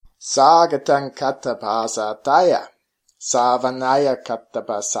Sagatan katapasataya. Savanaya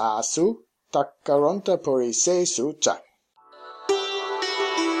katapasasu. Takaronta purisesu cha.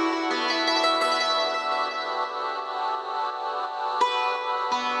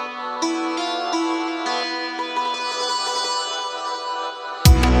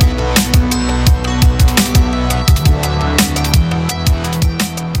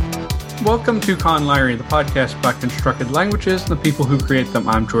 Welcome to Conlarry, the podcast about constructed languages and the people who create them.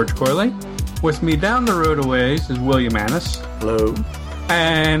 I'm George Corley. With me down the road a ways is William Annis. Hello.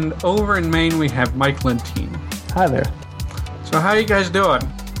 And over in Maine we have Mike Lentine. Hi there. So how are you guys doing?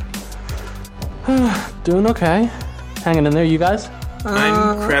 Doing okay. Hanging in there, you guys?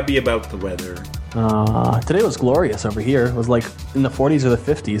 I'm crabby about the weather. Today was glorious over here. It was like in the 40s or the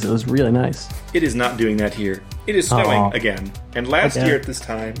 50s. It was really nice. It is not doing that here. It is snowing again. And last year at this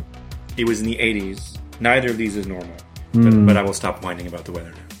time, it was in the 80s. Neither of these is normal. But I will stop whining about the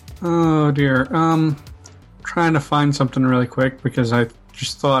weather now. Oh dear. Trying to find something really quick because I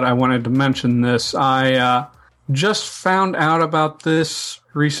just thought I wanted to mention this. I just found out about this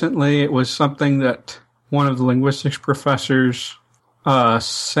recently. It was something that one of the linguistics professors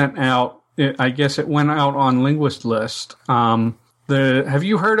sent out. I guess it went out on Linguist List. Have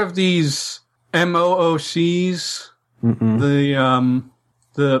you heard of these MOOCs?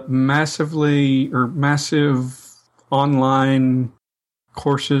 The massive online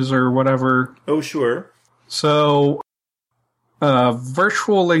courses or whatever. Oh, sure. So,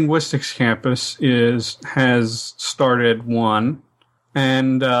 Virtual Linguistics Campus has started one,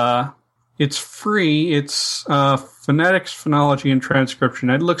 and it's free. It's phonetics, phonology, and transcription.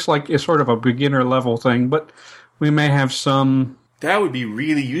 It looks like it's sort of a beginner level thing, but we may have some. That would be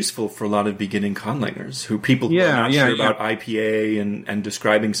really useful for a lot of beginning conlangers who are not sure about IPA and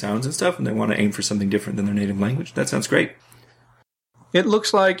describing sounds and stuff, and they want to aim for something different than their native language. That sounds great. It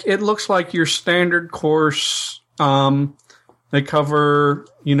looks like your standard course. They cover,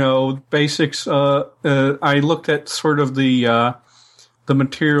 basics. I looked at sort of the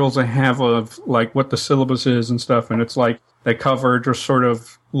materials I have of like what the syllabus is and stuff, and it's like they cover just sort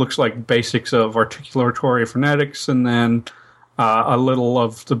of looks like basics of articulatory phonetics, and then a little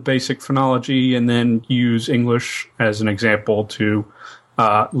of the basic phonology, and then use English as an example to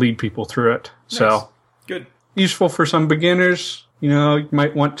lead people through it. Nice. So good, useful for some beginners. You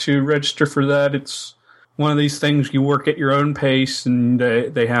might want to register for that. It's one of these things you work at your own pace, and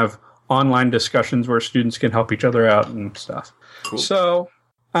they have online discussions where students can help each other out and stuff. Cool. So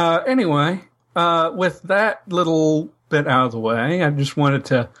anyway, with that little bit out of the way, I just wanted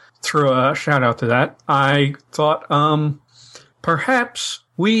to throw a shout out to that. I thought perhaps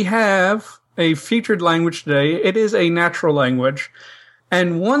we have a featured language today. It is a natural language,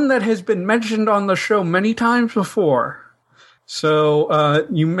 and one that has been mentioned on the show many times before. So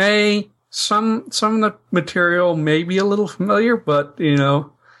you may some of the material may be a little familiar, but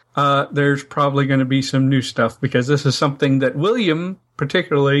there's probably going to be some new stuff because this is something that William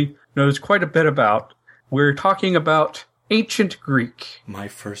particularly knows quite a bit about. We're talking about ancient Greek. My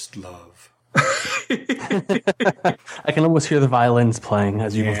first love. I can almost hear the violins playing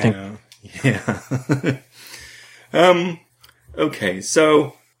as you will think. Yeah. Okay,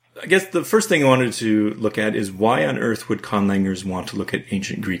 so I guess the first thing I wanted to look at is why on earth would conlangers want to look at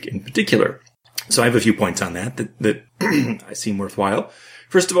ancient Greek in particular? So I have a few points on that I seem worthwhile.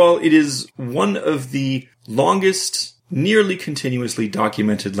 First of all, it is one of the longest, nearly continuously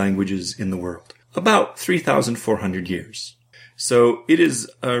documented languages in the world. About 3,400 years. So it is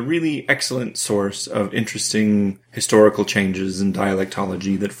a really excellent source of interesting historical changes and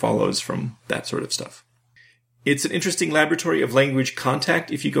dialectology that follows from that sort of stuff. It's an interesting laboratory of language contact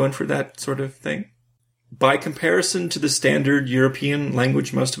if you go in for that sort of thing. By comparison to the standard European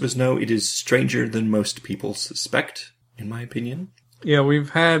language most of us know, it is stranger than most people suspect, in my opinion. Yeah,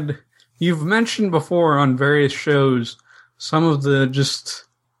 you've mentioned before on various shows some of the just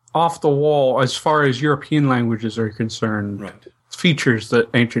off the wall as far as European languages are concerned. Right. Features that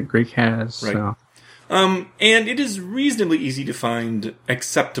ancient Greek has. Right. So. And it is reasonably easy to find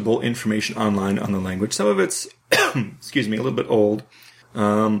acceptable information online on the language. Some of it's, a little bit old.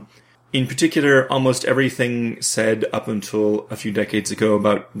 In particular, almost everything said up until a few decades ago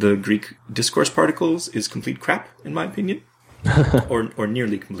about the Greek discourse particles is complete crap, in my opinion. or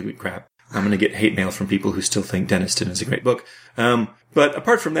nearly complete crap. I'm going to get hate mail from people who still think Deniston is a great book. But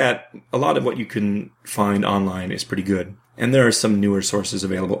apart from that, a lot of what you can find online is pretty good. And there are some newer sources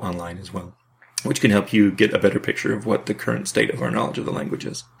available online as well, which can help you get a better picture of what the current state of our knowledge of the language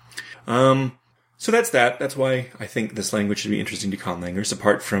is. So that's that. That's why I think this language should be interesting to conlangers,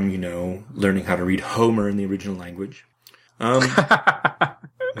 apart from, learning how to read Homer in the original language.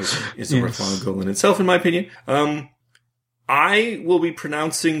 which is a worthwhile goal in itself, in my opinion. I will be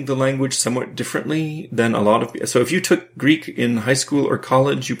pronouncing the language somewhat differently than a lot of people. So if you took Greek in high school or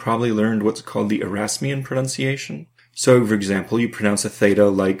college, you probably learned what's called the Erasmian pronunciation. So, for example, you pronounce a theta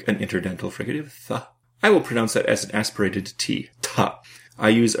like an interdental fricative, th. I will pronounce that as an aspirated T, ta. I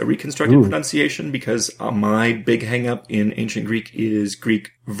use a reconstructed pronunciation because my big hang-up in ancient Greek is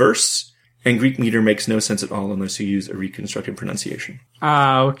Greek verse, and Greek meter makes no sense at all unless you use a reconstructed pronunciation.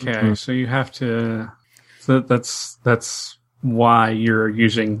 Okay. So you have to... So that's why you're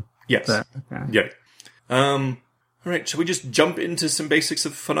using that. Okay. Yeah. All right. Shall we just jump into some basics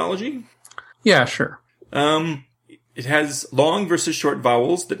of phonology? Yeah, sure. It has long versus short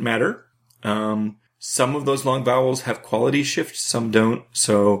vowels that matter. Some of those long vowels have quality shift, some don't.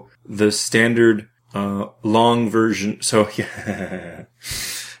 So the standard long version. So yeah.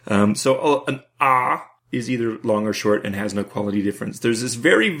 So an ah is either long or short and has no quality difference. There's this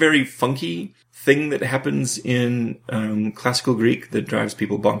very, very funky thing that happens in classical Greek that drives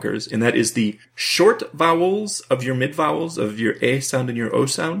people bonkers, and that is the short vowels of your mid vowels, of your A sound and your O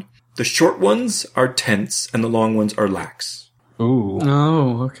sound. The short ones are tense and the long ones are lax. Ooh.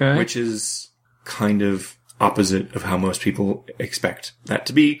 Oh, okay. Which is kind of opposite of how most people expect that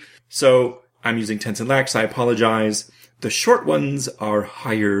to be. So I'm using tense and lax. I apologize. The short ones are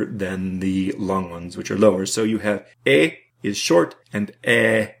higher than the long ones, which are lower. So you have E is short and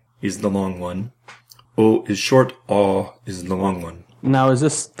E is the long one. O is short, O is the long one. Now, is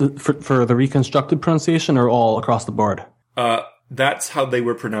this for the reconstructed pronunciation or all across the board? That's how they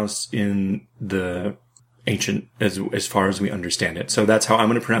were pronounced in the ancient, as far as we understand it. So that's how I'm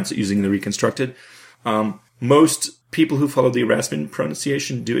going to pronounce it using the reconstructed. Most people who follow the Erasmian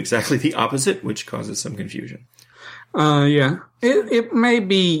pronunciation do exactly the opposite, which causes some confusion. Yeah. It may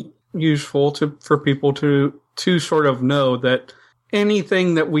be useful for people to sort of know that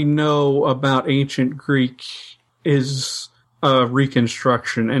anything that we know about ancient Greek is a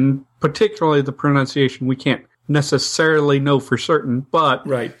reconstruction, and particularly the pronunciation we can't necessarily know for certain, but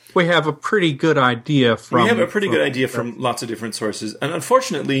we have a pretty good idea from... We have a pretty good idea from lots of different sources. And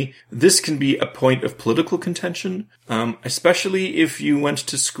unfortunately, this can be a point of political contention, especially if you went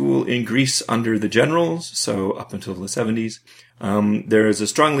to school in Greece under the generals, so up until the 70s. There is a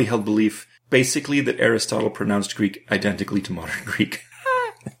strongly held belief, basically, that Aristotle pronounced Greek identically to modern Greek.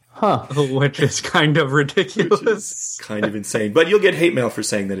 Huh. Which is kind of ridiculous. Which is kind of insane. But you'll get hate mail for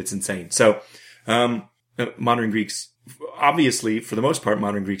saying that it's insane. So, modern Greeks, obviously, for the most part,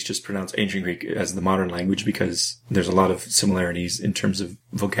 modern Greeks just pronounce ancient Greek as the modern language because there's a lot of similarities in terms of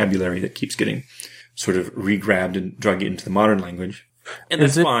vocabulary that keeps getting sort of re-grabbed and drug into the modern language. And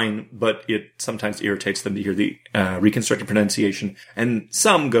that's fine, but it sometimes irritates them to hear the reconstructed pronunciation. And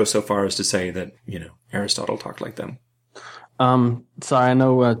some go so far as to say that, Aristotle talked like them. Sorry, I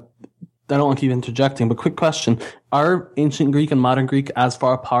know I don't want to keep interjecting, but quick question. Are ancient Greek and modern Greek as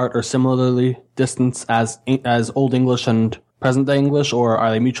far apart or similarly distanced as Old English and present-day English, or are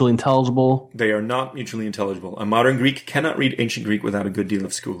they mutually intelligible? They are not mutually intelligible. A modern Greek cannot read ancient Greek without a good deal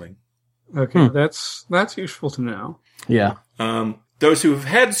of schooling. Okay, that's useful to know. Yeah. Those who have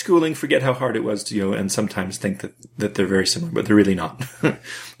had schooling forget how hard it was to and sometimes think that they're very similar, but they're really not.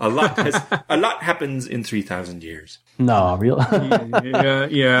 A lot happens in 3,000 years. No, really?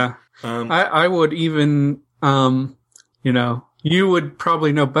 Yeah. I would even, you would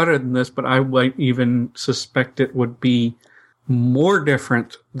probably know better than this, but I would even suspect it would be more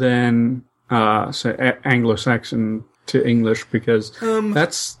different than, say, Anglo-Saxon to English, because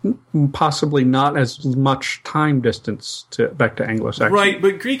that's possibly not as much time distance back to Anglo-Saxon. Right,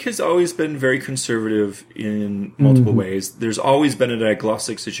 but Greek has always been very conservative in multiple ways. There's always been a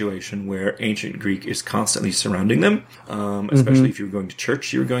diglossic situation where ancient Greek is constantly surrounding them, especially if you're going to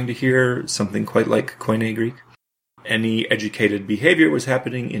church, you're going to hear something quite like Koine Greek. Any educated behavior was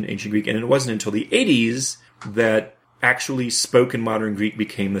happening in ancient Greek, and it wasn't until the 80s that actually spoken modern Greek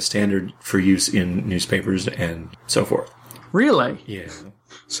became the standard for use in newspapers and so forth. Really? Yeah.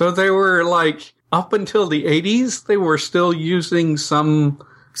 So they were up until the 80s, they were still using some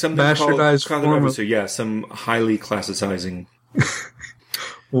bastardized form of... Yeah, some highly classicizing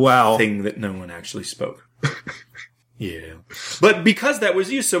thing that no one actually spoke. Yeah. But because that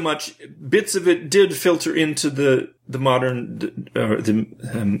was used so much, bits of it did filter into the modern, the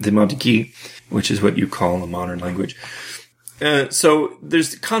Demodiki, which is what you call a modern language. So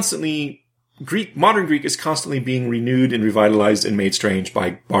there's constantly, modern Greek is constantly being renewed and revitalized and made strange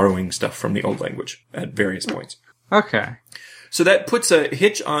by borrowing stuff from the old language at various points. Okay. So that puts a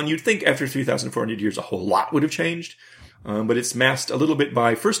hitch on, you'd think after 3,400 years a whole lot would have changed. But it's masked a little bit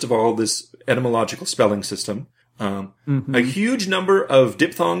by, first of all, this etymological spelling system. A huge number of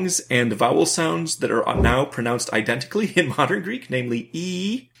diphthongs and vowel sounds that are now pronounced identically in modern Greek, namely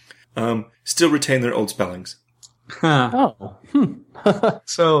E, still retain their old spellings. Huh. Oh.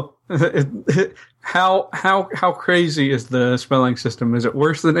 So, how crazy is the spelling system? Is it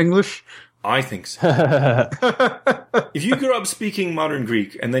worse than English? I think so. If you grew up speaking modern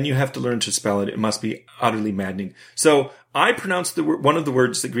Greek and then you have to learn to spell it, it must be utterly maddening. So I pronounce one of the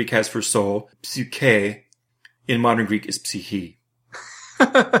words that Greek has for soul, psyche, in modern Greek is psyche.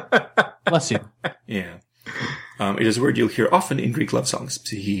 Bless you. Yeah. It is a word you'll hear often in Greek love songs.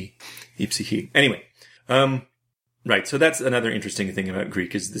 Psyche. Psyche. Anyway. Right. So that's another interesting thing about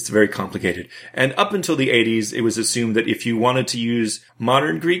Greek is it's very complicated. And up until the 80s, it was assumed that if you wanted to use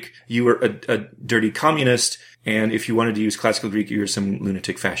modern Greek, you were a dirty communist. And if you wanted to use classical Greek, you were some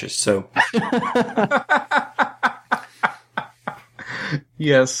lunatic fascist. So.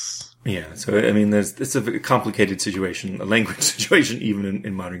 Yes. Yeah. So, I mean, it's a complicated situation, a language situation, even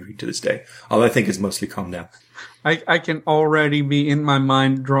in modern Greek to this day. Although I think it's mostly calmed down. I can already be in my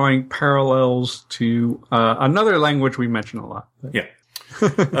mind drawing parallels to another language we mention a lot. Yeah.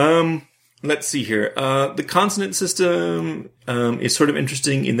 Let's see here. The consonant system is sort of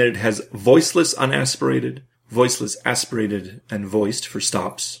interesting in that it has voiceless unaspirated, voiceless aspirated, and voiced for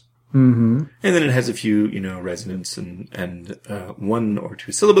stops. Mm-hmm. And then it has a few, resonants and one or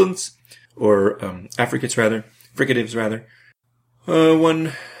two sibilants, or affricates rather, fricatives rather.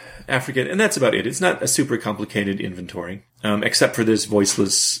 One affricate, and that's about it. It's not a super complicated inventory, except for this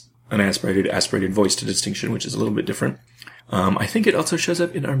voiceless, unaspirated, aspirated voiced distinction, which is a little bit different. I think it also shows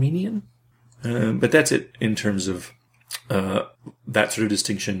up in Armenian, but that's it in terms of that sort of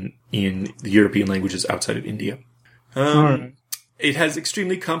distinction in the European languages outside of India. Right. It has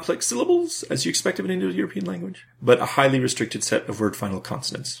extremely complex syllables, as you expect of an Indo-European language, but a highly restricted set of word final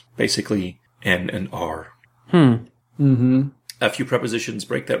consonants, basically N and R. Mm-hmm. A few prepositions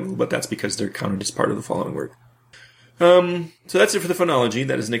break that rule, but that's because they're counted as part of the following word. So that's it for the phonology.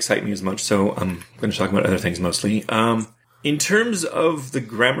 That doesn't excite me as much, so I'm going to talk about other things mostly. In terms of the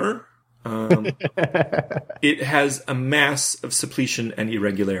grammar, it has a mass of suppletion and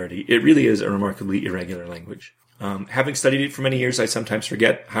irregularity. It really is a remarkably irregular language. Having studied it for many years, I sometimes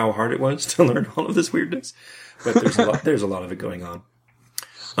forget how hard it was to learn all of this weirdness, but there's a lot of it going on.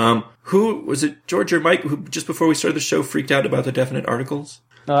 Who was it, George or Mike, who just before we started the show freaked out about the definite articles?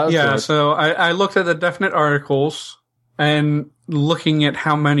 Yeah, so I looked at the definite articles and looking at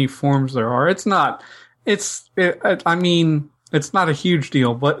how many forms there are. It's not a huge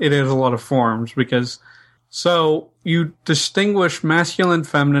deal, but it is a lot of forms because so you distinguish masculine,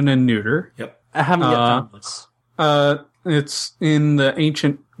 feminine, and neuter. Yep. I haven't yet done this. It's in the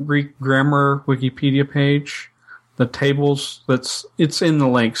ancient Greek grammar Wikipedia page. The tables, it's in the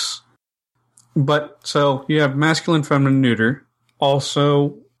links. But so you have masculine, feminine, neuter,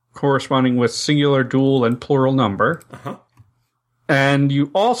 also corresponding with singular, dual, and plural number. Uh-huh. And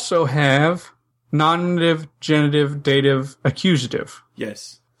you also have nominative, genitive, dative, accusative.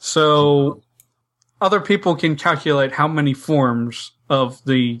 Yes. So other people can calculate how many forms of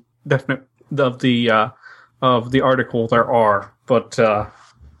the definite of the article there are, but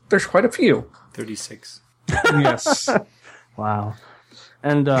there's quite a few. 36. Yes. Wow.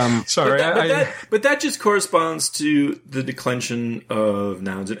 And sorry, but that just corresponds to the declension of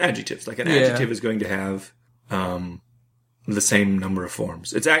nouns and adjectives. Like an adjective is going to have the same number of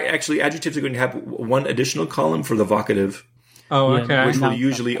forms. It's actually adjectives are going to have one additional column for the vocative. Oh, okay. Which will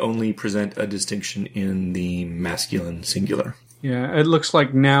usually only present a distinction in the masculine singular. Yeah, it looks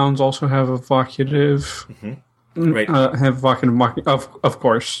like nouns also have a vocative. Mm-hmm. Right. Have vocative, of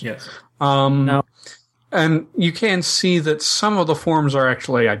course. Yes. no. And you can see that some of the forms are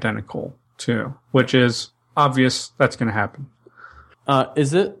actually identical, too, which is obvious that's going to happen.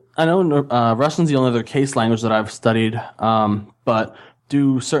 Is it? I know Russian's the only other case language that I've studied, but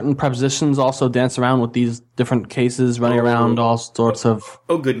do certain prepositions also dance around with these different cases, running around all sorts of...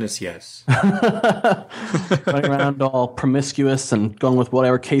 Oh, goodness, yes. running around all promiscuous and going with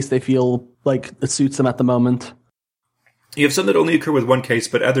whatever case they feel like it suits them at the moment? You have some that only occur with one case,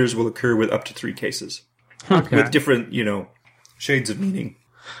 but others will occur with up to 3 cases. Okay. With different, shades of meaning.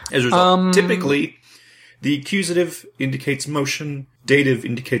 As a result, typically, the accusative indicates motion, dative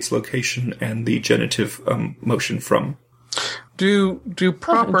indicates location, and the genitive motion from. Do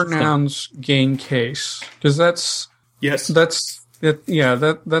proper nouns gain case? Because that's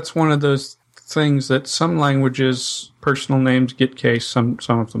one of those things that some languages personal names get case, some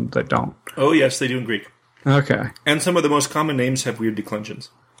of them they don't. Oh yes, they do in Greek. Okay. And some of the most common names have weird declensions.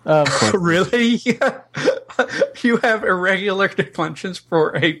 Really? You have irregular declensions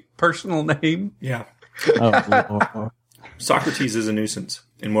for a personal name? Yeah. Oh, Lord. Socrates is a nuisance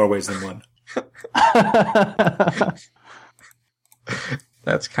in more ways than one.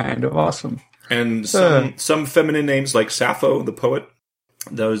 That's kind of awesome. And some feminine names like Sappho, the poet,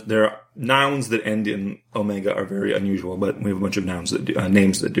 their nouns that end in omega are very unusual, but we have a bunch of names that do.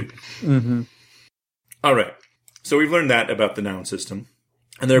 Mm-hmm. All right. So we've learned that about the noun system.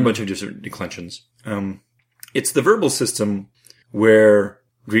 And there are a bunch of different declensions. It's the verbal system where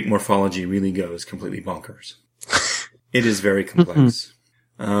Greek morphology really goes completely bonkers. It is very complex.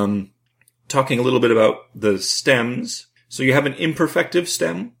 Talking a little bit about the stems. So you have an imperfective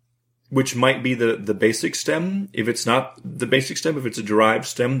stem, which might be the basic stem. If it's not the basic stem, if it's a derived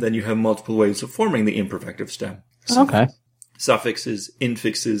stem, then you have multiple ways of forming the imperfective stem. Okay. Suffixes,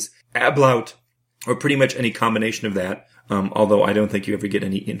 infixes, ablaut, or pretty much any combination of that. Although I don't think you ever get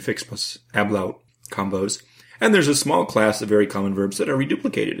any infix plus ablaut combos. And there's a small class of very common verbs that are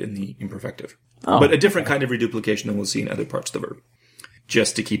reduplicated in the imperfective. Oh. But a different kind of reduplication than we'll see in other parts of the verb.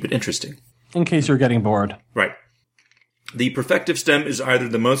 Just to keep it interesting. In case you're getting bored. Right. The perfective stem is either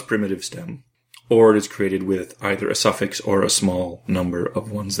the most primitive stem, or it is created with either a suffix or a small number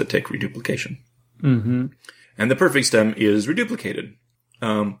of ones that take reduplication. Mm-hmm. And the perfect stem is reduplicated.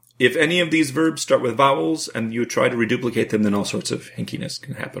 If any of these verbs start with vowels and you try to reduplicate them, then all sorts of hinkiness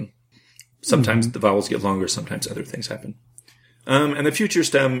can happen. Sometimes the vowels get longer, sometimes other things happen. And the future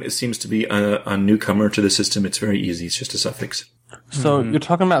stem seems to be a newcomer to the system. It's very easy. It's just a suffix. So you're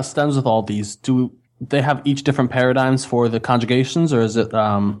talking about stems with all these. Do they have each different paradigms for the conjugations, or is it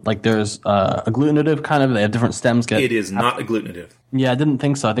like there's a agglutinative kind of? They have different stems. It is not agglutinative. Yeah, I didn't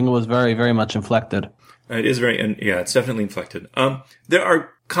think so. I think it was very, very much inflected. It is it's definitely inflected. There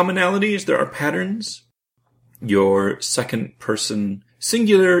are commonalities. There are patterns. Your second person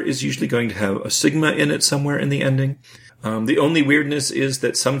singular is usually going to have a sigma in it somewhere in the ending. The only weirdness is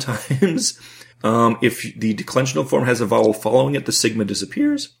that sometimes, if the declensional form has a vowel following it, the sigma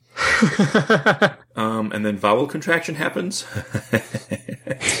disappears. And then vowel contraction happens.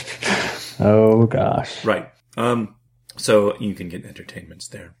 Oh, gosh. Right. So you can get entertainments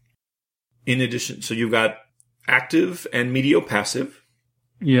there. In addition, so you've got active and mediopassive.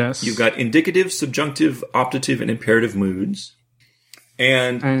 Yes. You've got indicative, subjunctive, optative, and imperative moods.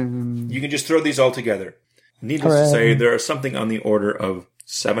 And you can just throw these all together. Needless to say, there are something on the order of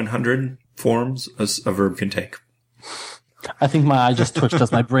 700 forms a verb can take. I think my eye just twitched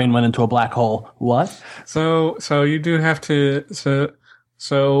as my brain went into a black hole. What? So you do have to.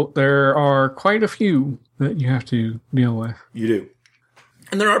 So there are quite a few that you have to deal with. You do.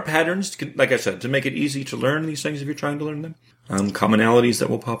 And there are patterns, like I said, to make it easy to learn these things if you're trying to learn them. Commonalities that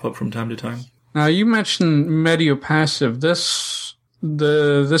will pop up from time to time. Now, you mentioned mediopassive.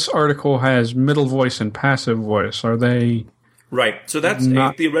 This article has middle voice and passive voice. Are they... Right. So that's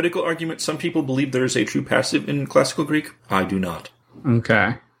a theoretical argument. Some people believe there is a true passive in classical Greek. I do not.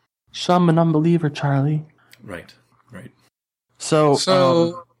 Okay. I'm an unbeliever, Charlie. Right.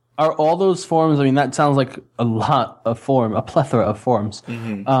 So are all those forms, I mean, that sounds like a plethora of forms.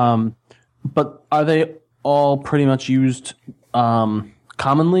 Mm-hmm. But are they all pretty much used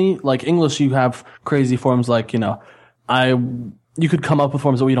commonly? Like English, you have crazy forms like, you could come up with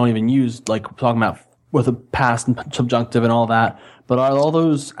forms that we don't even use, like talking about with a past and subjunctive and all that. But are all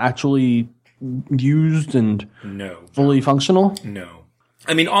those actually used and fully functional? No.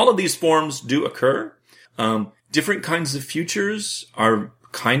 I mean, all of these forms do occur. Different kinds of futures are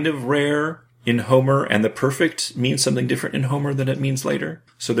kind of rare in Homer, and the perfect means something different in Homer than it means later.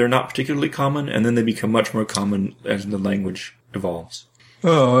 So they're not particularly common, and then they become much more common as the language evolves.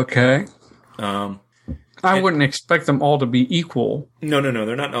 Oh, okay. I wouldn't expect them all to be equal. No.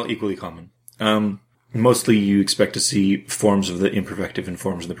 They're not all equally common. Mostly you expect to see forms of the imperfective and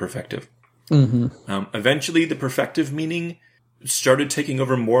forms of the perfective. Mm-hmm. Eventually, the perfective meaning started taking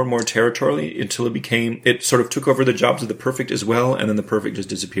over more and more territory until it sort of took over the jobs of the perfect as well, and then the perfect just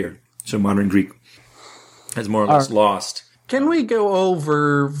disappeared. So modern Greek has more or less lost. Can we go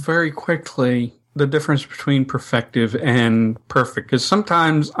over very quickly the difference between perfective and perfect? Because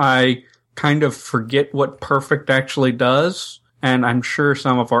sometimes I kind of forget what perfect actually does, and I'm sure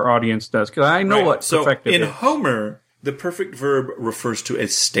some of our audience does, because I know what perfective is. In Homer, the perfect verb refers to a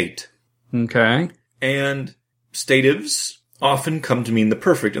state. Okay. And statives often come to mean the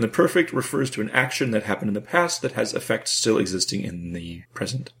perfect, and the perfect refers to an action that happened in the past that has effects still existing in the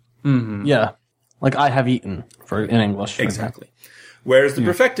present. Mm-hmm. Yeah. Like I have eaten in English. Exactly. Whereas the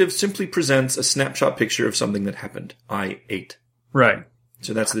perfective simply presents a snapshot picture of something that happened. I ate. Right.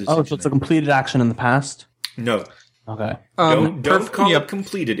 So that's the distinction. Oh, so it's a completed action in the past? No. Okay. Don't call it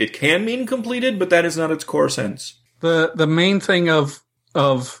completed. It can mean completed, but that is not its core sense. The main thing of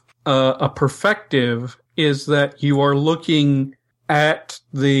a perfective is that you are looking at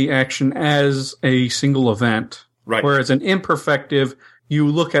the action as a single event. Right. Whereas an imperfective, you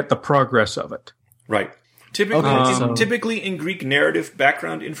look at the progress of it. Right. Typically in Greek narrative,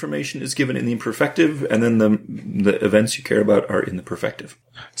 background information is given in the imperfective, and then the events you care about are in the perfective.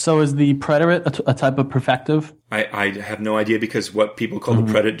 So is the preterite a type of perfective? I have no idea, because what people call the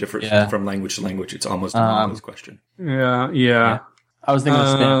predicate differs from language to language. It's almost a meaningless question. Yeah. I was thinking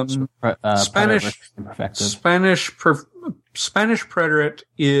of Spanish. Spanish preterite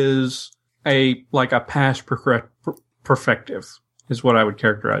is a past perfective is what I would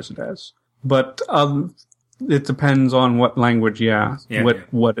characterize it as. But it depends on what language,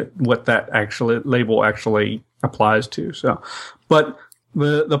 what that actually label actually applies to. So, but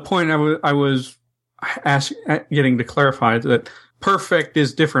the point I was getting to clarify is that perfect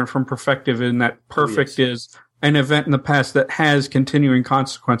is different from perfective in that perfect is an event in the past that has continuing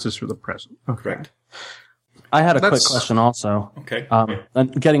consequences for the present. Okay. Correct. I had a quick question also. Okay.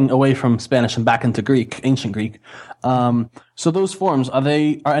 And getting away from Spanish and back into Greek, ancient Greek. So those forms, are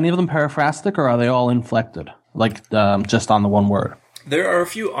any of them periphrastic, or are they all inflected? Like, just on the one word? There are a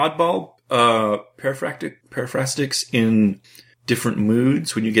few oddball, periphrastics in different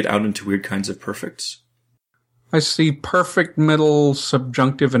moods when you get out into weird kinds of perfects. I see perfect, middle,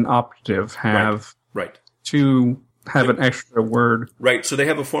 subjunctive, and optative have to have an extra word. Right, so they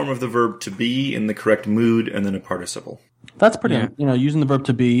have a form of the verb to be in the correct mood, and then a participle. That's pretty, using the verb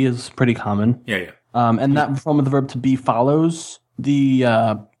to be is pretty common. Yeah. And that form of the verb to be follows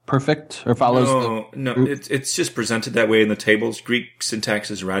the perfect, or follows it's just presented that way in the tables. Greek syntax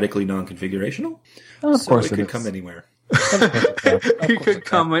is radically non-configurational. Oh, of course it could come anywhere. It could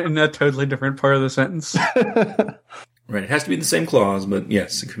come in a totally different part of the sentence. Right, it has to be in the same clause, but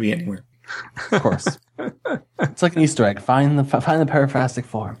yes, it could be anywhere. Of course. It's like an Easter egg. Find the periphrastic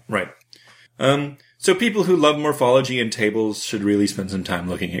form. Right. So people who love morphology and tables should really spend some time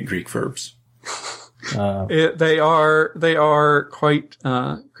looking at Greek verbs. They are quite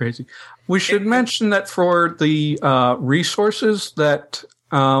crazy. We should mention that for the resources that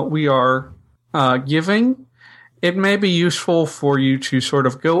we are giving, it may be useful for you to sort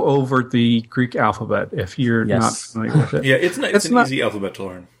of go over the Greek alphabet if you're not familiar with it. Yeah, it's an easy alphabet to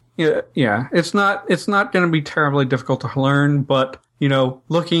learn. Yeah. It's not going to be terribly difficult to learn, but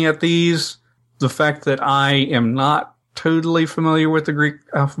looking at these, the fact that I am not totally familiar with the Greek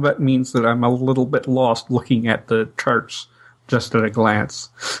alphabet means that I'm a little bit lost looking at the charts just at a glance.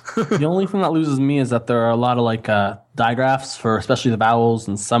 The only thing that loses me is that there are a lot of digraphs for especially the vowels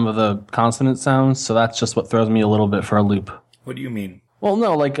and some of the consonant sounds, so that's just what throws me a little bit for a loop. What do you mean? Well,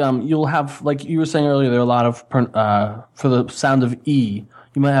 no, you'll have, like you were saying earlier, there are a lot of, for the sound of E,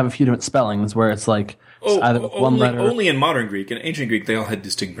 you might have a few different spellings where it's either one letter. Only in modern Greek. In ancient Greek, they all had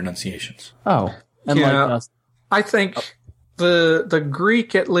distinct pronunciations. Oh. And I think the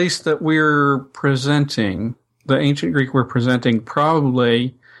Greek, at least that we're presenting, the ancient Greek we're presenting,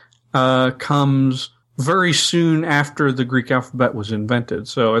 probably comes very soon after the Greek alphabet was invented.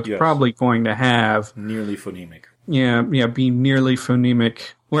 So it's probably going to have nearly phonemic. Yeah, be nearly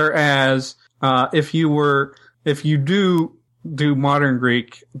phonemic. Whereas if you do modern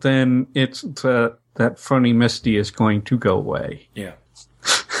Greek, then it's that phonемicity is going to go away. Yeah.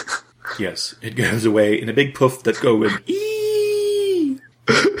 Yes, it goes away in a big poof that go with E.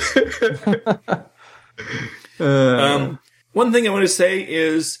 One thing I want to say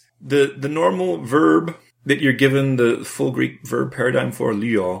is the normal verb that you're given the full Greek verb paradigm for,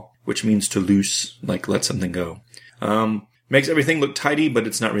 lio, which means to loose, like let something go, makes everything look tidy, but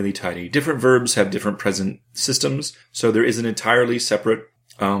it's not really tidy. Different verbs have different present systems, so there is an entirely separate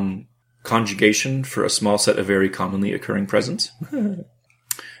conjugation for a small set of very commonly occurring presents.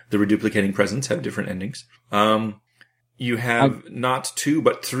 The reduplicating presents have different endings. You have not two,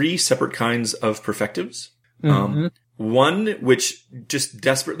 but three separate kinds of perfectives. One, which just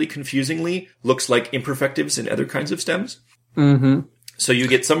desperately confusingly looks like imperfectives in other kinds of stems. So you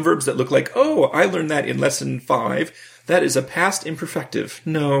get some verbs that look like, oh, I learned that in lesson 5. That is a past imperfective.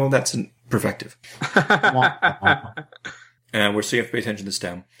 No, that's an perfective. So you have to pay attention to the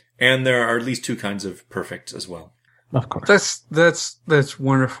stem. And there are at least two kinds of perfects as well. Of course. That's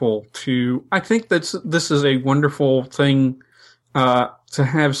wonderful too. I think this is a wonderful thing to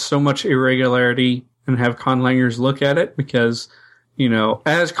have so much irregularity and have conlangers look at it, because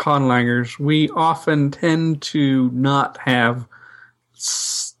as conlangers we often tend to not have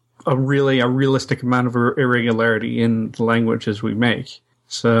a realistic amount of irregularity in the languages we make.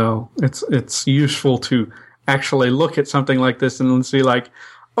 So it's useful to actually look at something like this and see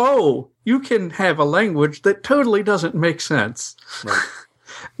oh, you can have a language that totally doesn't make sense. Right.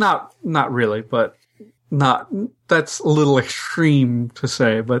 Not really, but that's a little extreme to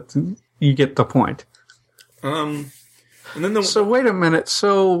say, but you get the point. And then So wait a minute.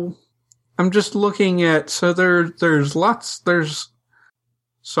 So I'm just looking at, sorry,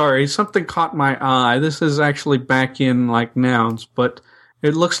 something caught my eye. This is actually back in like nouns, but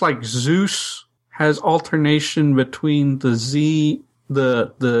it looks like Zeus has alternation between the Z,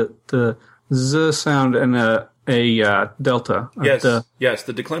 the Z sound and a delta. Yes,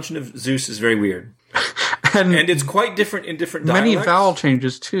 the declension of Zeus is very weird. And it's quite different in different dialects. Many vowel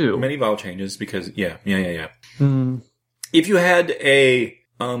changes too. Many vowel changes because, yeah. If you had a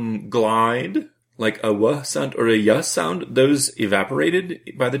glide, like a w sound or a y sound, those evaporated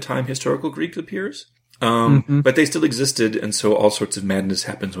by the time historical Greek appears. But they still existed, and so all sorts of madness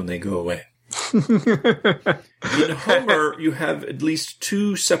happens when they go away. In Homer, you have at least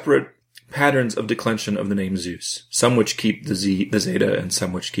two separate patterns of declension of the name Zeus. Some which keep the zeta, and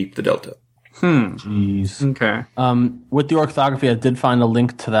some which keep the delta. Jeez. Okay. With the orthography, I did find a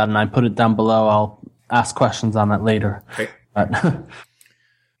link to that, and I put it down below. I'll ask questions on that later. Okay. But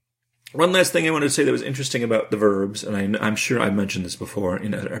One last thing I wanted to say that was interesting about the verbs, and I'm sure I've mentioned this before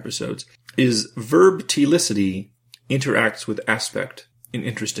in other episodes, is verb telicity interacts with aspect in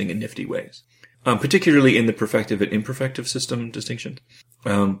interesting and nifty ways, particularly in the perfective and imperfective system distinction.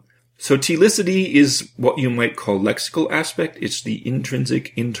 So telicity is what you might call lexical aspect. It's the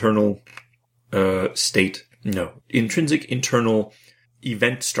intrinsic internal intrinsic internal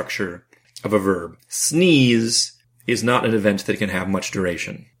event structure of a verb. Sneeze is not an event that can have much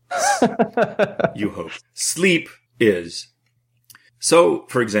duration. You hope. Sleep is. So,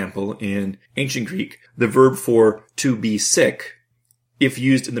 for example, in ancient Greek, the verb for to be sick, if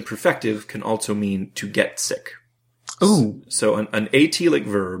used in the perfective, can also mean to get sick. Ooh. So an atelic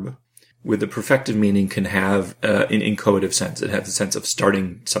verb with the perfective meaning can have an inchoative sense. It has the sense of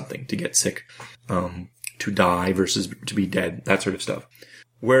starting something, to get sick, to die versus to be dead, that sort of stuff.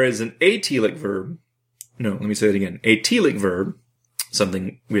 Whereas an atelic verb, atelic verb,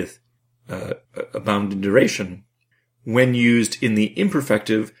 something with a bounded duration, when used in the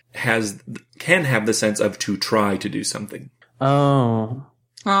imperfective, can have the sense of to try to do something. Oh,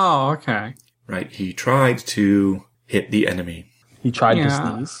 okay. Right. He tried to hit the enemy. He tried to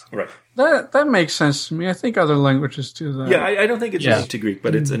sneeze. Right. That makes sense to me. I think other languages do that. Yeah, I don't think it's unique to Greek,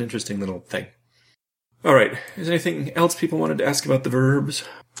 but it's an interesting little thing. All right. Is there anything else people wanted to ask about the verbs?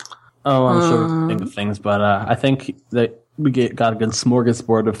 Oh, I'm sure we can think of things, but I think that we got a good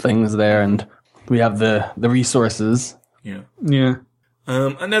smorgasbord of things there, and we have the resources. Yeah. Yeah.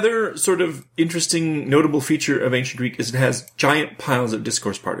 Another sort of interesting, notable feature of ancient Greek is it has giant piles of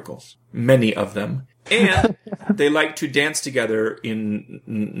discourse particles. Many of them. And they like to dance together in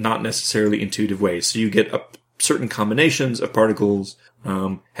not necessarily intuitive ways. So you get certain combinations of particles,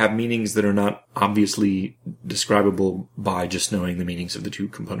 have meanings that are not obviously describable by just knowing the meanings of the two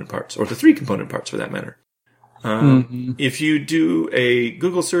component parts, or the three component parts for that matter. If you do a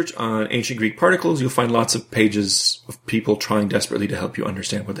Google search on ancient Greek particles, you'll find lots of pages of people trying desperately to help you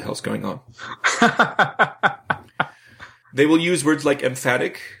understand what the hell's going on. They will use words like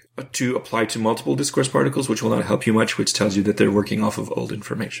emphatic to apply to multiple discourse particles, which will not help you much, which tells you that they're working off of old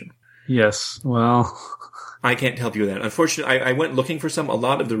information. Yes, well... I can't help you with that. Unfortunately, I went looking for some. A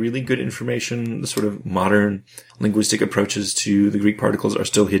lot of the really good information, the sort of modern linguistic approaches to the Greek particles are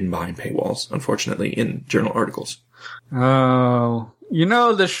still hidden behind paywalls, unfortunately, in journal articles. Oh,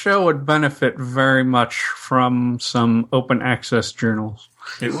 this show would benefit very much from some open access journals.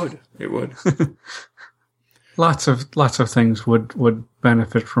 It would. Lots of things would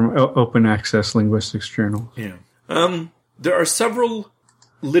benefit from open access linguistics journals. Yeah. There are several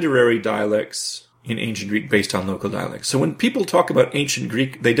literary dialects in ancient Greek based on local dialects. So when people talk about ancient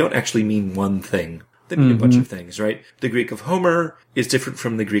Greek, they don't actually mean one thing. They mean a bunch of things, right? The Greek of Homer is different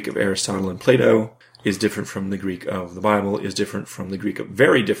from the Greek of Aristotle and Plato, is different from the Greek of the Bible, is different from the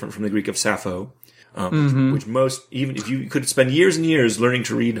very different from the Greek of Sappho, which even if you could spend years and years learning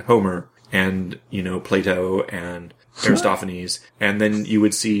to read Homer and, Plato and Aristophanes, and then you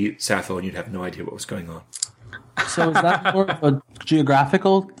would see Sappho and you'd have no idea what was going on. So is that more of a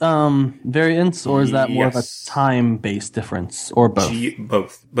geographical variance, or is that more of a time-based difference, or both?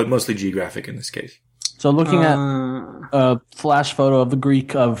 Both, but mostly geographic in this case. So looking at a flash photo of the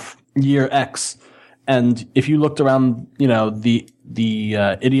Greek of year X, and if you looked around, the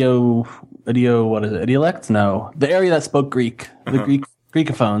idiolect? No, the area that spoke Greek, the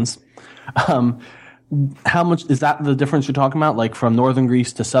Greekophones. How much is that the difference you're talking about? Like from northern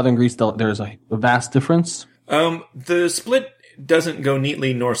Greece to southern Greece, there's a vast difference? The split doesn't go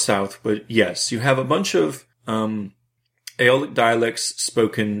neatly north-south, but yes, you have a bunch of Aeolic dialects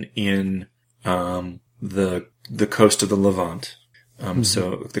spoken in the coast of the Levant.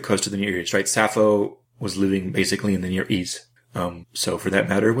 So the coast of the Near East, right? Sappho was living basically in the Near East. So for that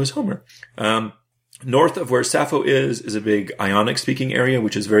matter was Homer. North of where Sappho is a big Ionic speaking area,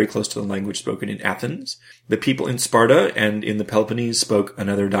 which is very close to the language spoken in Athens. The people in Sparta and in the Peloponnese spoke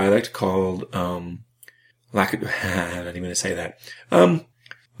another dialect called, I'm not even going to say that.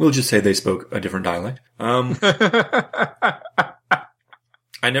 We'll just say they spoke a different dialect.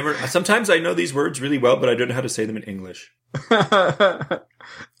 Sometimes I know these words really well, but I don't know how to say them in English.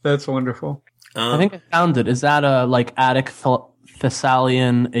 That's wonderful. I think I found it. Is that like Attic,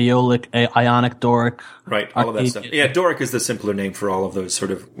 Thessalian, Aeolic, Ionic, Doric? Right, all of that stuff. Yeah, Doric is the simpler name for all of those sort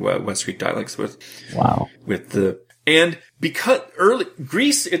of West Greek dialects and because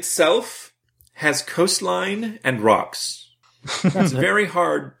Greece itself has coastline and rocks. It's very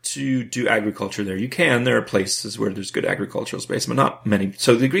hard to do agriculture there. There are places where there's good agricultural space, but not many.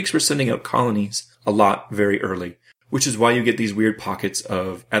 So the Greeks were sending out colonies a lot very early, which is why you get these weird pockets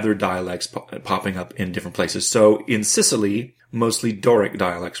of other dialects popping up in different places. So in Sicily, mostly Doric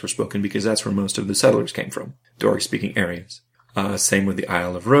dialects were spoken because that's where most of the settlers came from, Doric-speaking areas. Same with the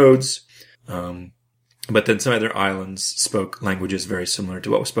Isle of Rhodes. But then some other islands spoke languages very similar to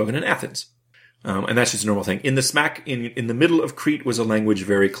what was spoken in Athens. And that's just a normal thing. In the middle of Crete was a language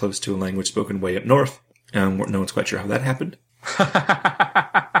very close to a language spoken way up north. No one's quite sure how that happened.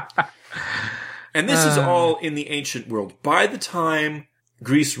 And this is all in the ancient world. By the time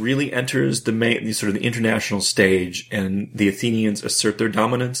Greece really enters the international stage and the Athenians assert their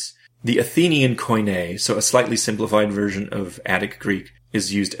dominance, the Athenian koine, so a slightly simplified version of Attic Greek,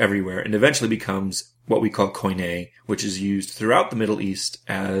 is used everywhere and eventually becomes what we call koine, which is used throughout the Middle East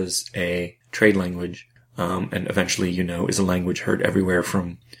as a trade language, and eventually, is a language heard everywhere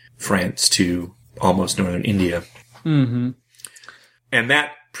from France to almost northern India. Mm-hmm. And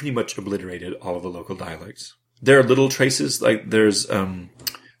that pretty much obliterated all of the local dialects. There are little traces, like there's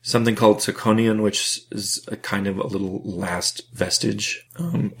something called Taconian, which is a kind of a little last vestige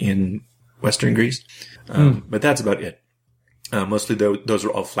in Western Greece. But that's about it. Mostly, those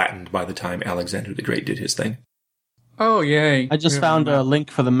were all flattened by the time Alexander the Great did his thing. Oh, yay. I just found a link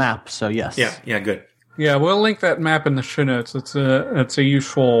for the map, so yes. Yeah, good. Yeah, we'll link that map in the show notes. It's a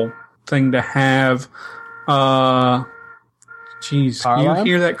useful thing to have. Jeez, can you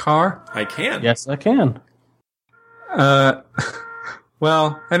hear that car? I can. Yes, I can.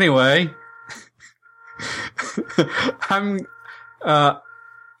 Well, anyway, I'm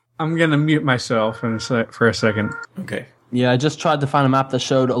gonna mute myself for a second. Okay. Yeah, I just tried to find a map that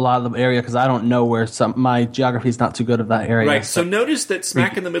showed a lot of the area because I don't know where my geography is not too good of that area. Right. So notice that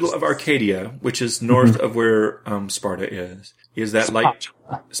in the middle of Arcadia, which is north of where Sparta is that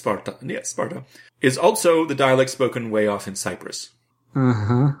Sparta? Yeah, Sparta is also the dialect spoken way off in Cyprus.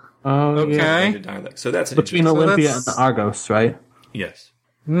 Uh-huh. Okay. Dialect. So that's between Olympia and Argos, right? Yes.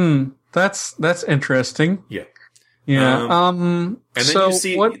 That's interesting. Yeah. Yeah. And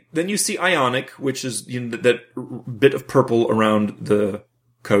then you see Ionic, which is that bit of purple around the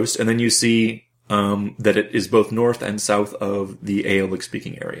coast, and then you see that it is both north and south of the Aeolic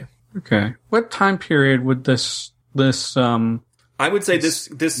speaking area. Okay. What time period would this I would say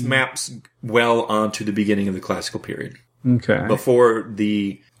this maps well onto the beginning of the classical period. Okay. Before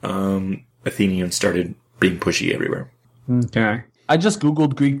the Athenians started being pushy everywhere. Okay. I just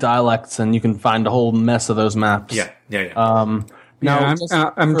Googled Greek dialects, and you can find a whole mess of those maps. Yeah. I'm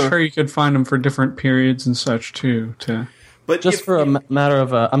sure you could find them for different periods and such too. But just for a matter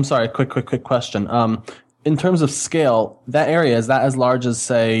of, I'm sorry, quick question. In terms of scale, that area, is that as large as,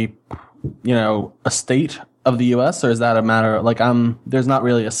 say, a state of the U.S., or is that a matter there's not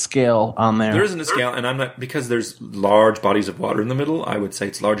really a scale on there? There isn't a scale, and because there's large bodies of water in the middle, I would say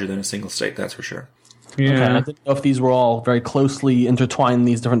it's larger than a single state. That's for sure. Yeah. Okay, I didn't know if these were all very closely intertwined,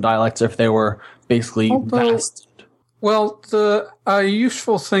 these different dialects, or if they were basically vast. Well, a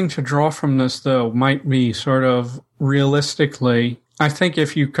useful thing to draw from this, though, might be sort of realistically, I think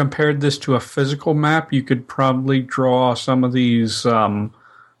if you compared this to a physical map, you could probably draw some of these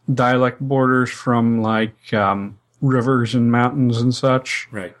dialect borders from rivers and mountains and such.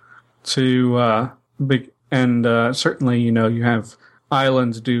 Right. To certainly, you have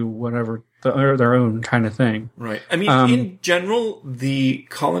islands do whatever their own kind of thing. Right. I mean, in general, the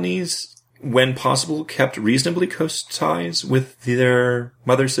colonies, when possible, kept reasonably close ties with their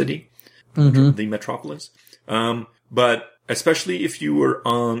mother city, the metropolis. But especially if you were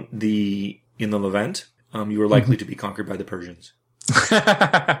in the Levant, you were likely to be conquered by the Persians.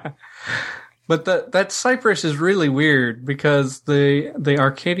 But that Cyprus is really weird because the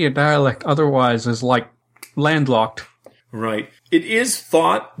Arcadia dialect otherwise is landlocked. Right. It is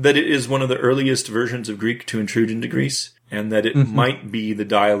thought that it is one of the earliest versions of Greek to intrude into Greece, and that it might be the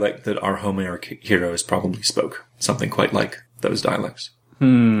dialect that our Homeric heroes probably spoke. Something quite like those dialects.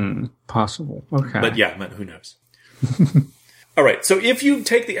 Possible. Okay. But yeah, who knows? All right. So if you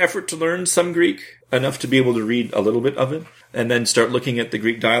take the effort to learn some Greek, enough to be able to read a little bit of it, and then start looking at the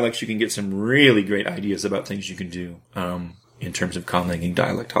Greek dialects, you can get some really great ideas about things you can do in terms of conlanging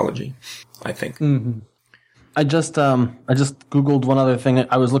dialectology, I think. I just Googled one other thing.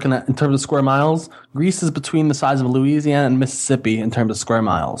 I was looking at in terms of square miles. Greece is between the size of Louisiana and Mississippi in terms of square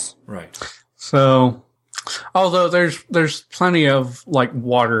miles. Right. So, although there's plenty of like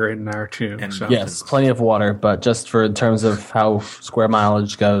water in there too. And So. Yes, plenty of water, but just for in terms of how square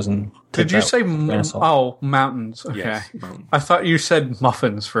mileage goes. And Did you say mountains? Okay. Yes, mountains. I thought you said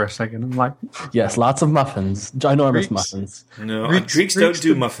muffins for a second. I'm like, yes, lots of muffins, ginormous Greeks? muffins. No, Greeks Greeks don't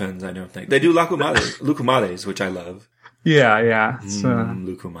do muffins, I don't think. They do lucumades, which I love. yeah. So,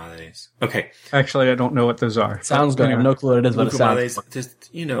 Lucumades. Okay. actually, I don't know what those are. Sounds good. I have no clue what it is, but it sounds. Lucumades, just,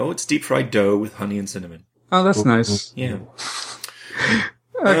 it's deep fried dough with honey and cinnamon. Oh, that's nice. Yeah.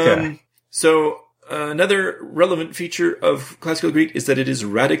 Okay. So, another relevant feature of classical Greek is that it is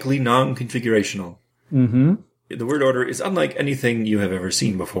radically non-configurational. Mm-hmm. The word order is unlike anything you have ever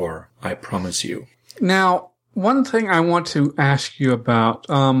seen before, I promise you. Now, one thing I want to ask you about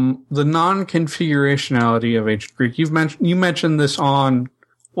the non-configurationality of ancient Greek. You mentioned this on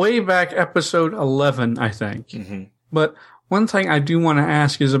way back episode 11, I think. Mm-hmm. But one thing I do want to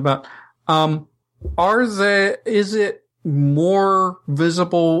ask is about is it more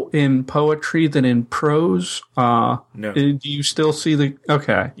visible in poetry than in prose? No. Do you still see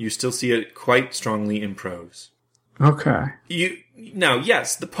okay. You still see it quite strongly in prose. Okay. Now,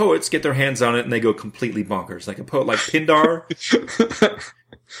 yes, the poets get their hands on it and they go completely bonkers. Like a poet like Pindar,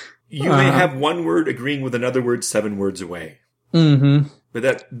 you may have one word agreeing with another word 7 words away. Mm-hmm.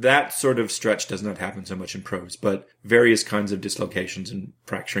 But that sort of stretch does not happen so much in prose. But various kinds of dislocations and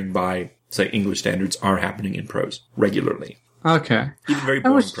fracturing by, say, English standards are happening in prose regularly. Okay. Even very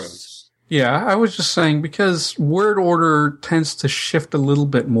boring prose. Yeah, I was just saying because word order tends to shift a little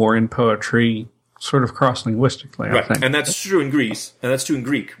bit more in poetry, sort of cross-linguistically, I think. And that's true in Greece, and that's true in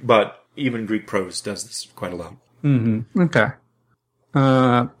Greek, but even Greek prose does this quite a lot. Mm-hmm. Okay.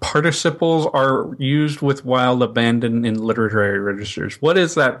 Participles are used with wild abandon in literary registers. What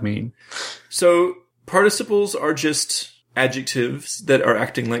does that mean? So, participles are just adjectives that are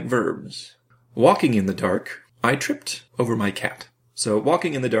acting like verbs. Walking in the dark, I tripped over my cat. So,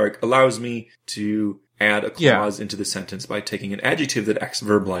 walking in the dark allows me to add a clause into the sentence by taking an adjective that acts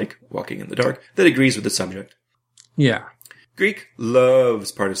verb-like, walking in the dark, that agrees with the subject. Yeah. Greek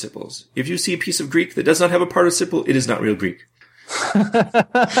loves participles. If you see a piece of Greek that does not have a participle, it is not real Greek.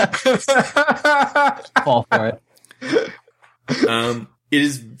 Fall for it.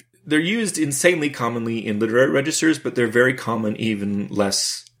 They're used insanely commonly in literary registers, but they're very common even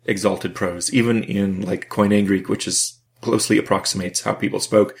less exalted prose. Even in like Koine Greek, which is closely approximates how people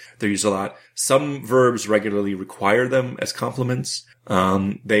spoke, they're used a lot. Some verbs regularly require them as complements.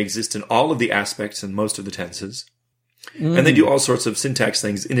 They exist in all of the aspects and most of the tenses. And they do all sorts of syntax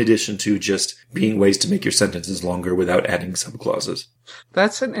things in addition to just being ways to make your sentences longer without adding subclauses.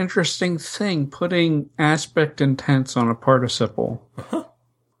 That's an interesting thing, putting aspect and tense on a participle. Uh-huh.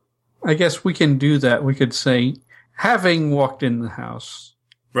 I guess we can do that. We could say, having walked in the house.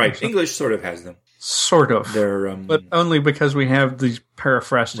 Right. English sort of has them. Sort of. They're, but only because we have these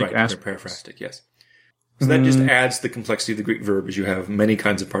periphrastic aspects. They're periphrastic, yes. So that just adds the complexity of the Greek verb as you have many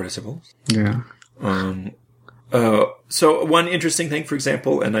kinds of participles. Yeah. So one interesting thing, for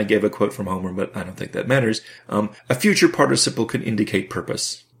example, and I gave a quote from Homer, but I don't think that matters. A future participle could indicate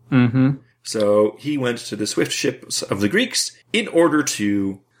purpose. Mm-hmm. So he went to the swift ships of the Greeks in order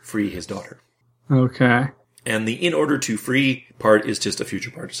to free his daughter. Okay. And the in order to free part is just a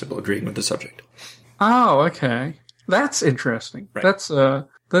future participle agreeing with the subject. Oh, okay. That's interesting. Right. That's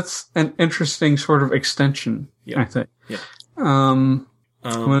an interesting sort of extension, I think. Yeah. One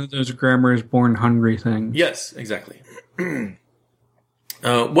of those grammar is born hungry things. Yes, exactly. One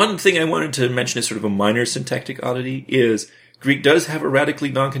thing I wanted to mention is sort of a minor syntactic oddity is Greek does have a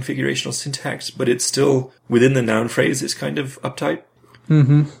radically non-configurational syntax, but it's still within the noun phrase is kind of uptight.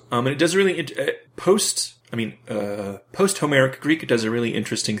 Mm-hmm. And it does really post-Homeric Greek does a really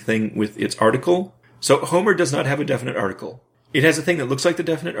interesting thing with its article. So Homer does not have a definite article. It has a thing that looks like the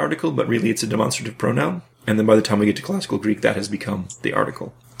definite article, but really it's a demonstrative pronoun. And then by the time we get to classical Greek, that has become the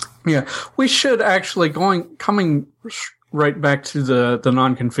article. Yeah, we should actually coming right back to the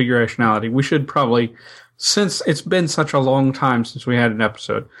non-configurationality. We should probably, since it's been such a long time since we had an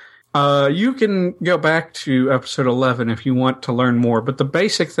episode, You can go back to episode 11 if you want to learn more, but the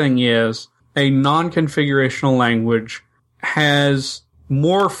basic thing is a non-configurational language has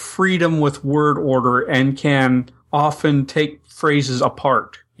more freedom with word order and can often take phrases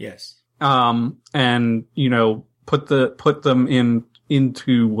apart. Yes. And, put them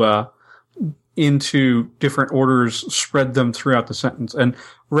into different orders, spread them throughout the sentence. And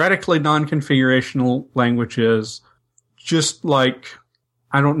radically non-configurational languages, just like,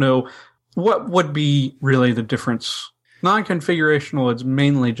 I don't know, what would be really the difference? Non-configurational is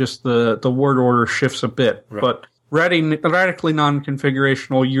mainly just the word order shifts a bit, Right. but radically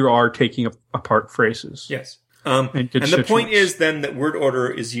non-configurational, you are taking apart phrases. Yes. And And the point is then that word order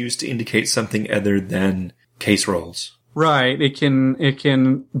is used to indicate something other than case roles. Right. It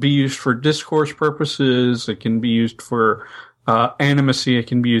can be used for discourse purposes. It can be used for animacy. It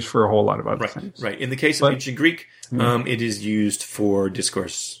can be used for a whole lot of other things. Right. In the case of ancient Greek, it is used for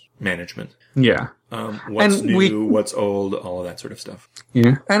discourse management. Yeah. What's And new, what's old, all of that sort of stuff.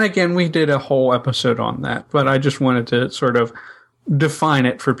 Yeah. And again, we did a whole episode on that, but I just wanted to sort of define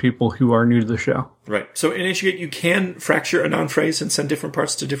it for people who are new to the show. Right. So in ancient Greek, you can fracture a noun phrase and send different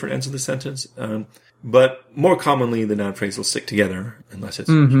parts to different ends of the sentence. But more commonly, the noun phrase will stick together unless it's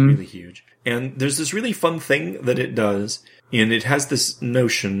really huge. And there's this really fun thing that it does, and it has this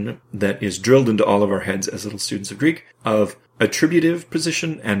notion that is drilled into all of our heads as little students of Greek of attributive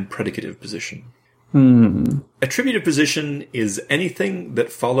position and predicative position. Attributive position is anything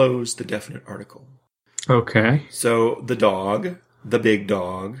that follows the definite article. Okay. So the dog, the big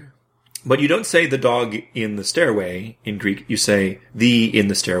dog. But you don't say the dog in the stairway in Greek. You say the in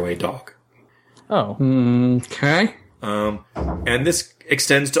the stairway dog. Oh. Okay. And this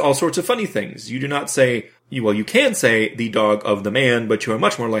extends to all sorts of funny things. You do not say, you can say the dog of the man, but you are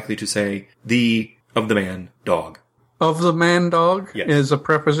much more likely to say the of the man dog. Of the man dog Yes. is a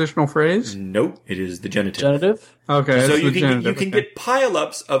prepositional phrase? Nope, it is the genitive. Genitive? Okay. So it's you the can genitive, okay. get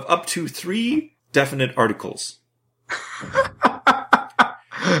pile-ups of up to 3 definite articles.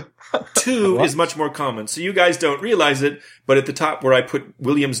 2 is much more common. So you guys don't realize it, but at the top where I put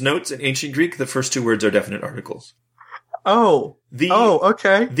William's notes in ancient Greek, the first 2 words are definite articles. Oh.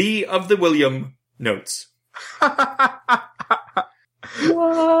 Okay. The of the William notes.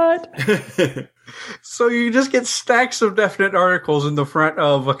 What? So you just get stacks of definite articles in the front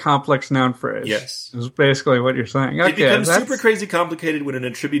of a complex noun phrase. Yes. Is basically what you're saying. Okay, It becomes that's- super crazy complicated when an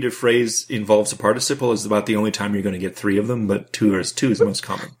attributive phrase involves a participle. It's about the only time you're going to get 3 of them, but 2 is the most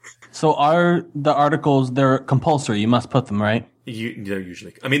common. So are the articles, they're compulsory. You must put them, right? They're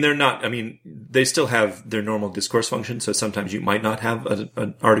usually, they're not, they still have their normal discourse function, so sometimes you might not have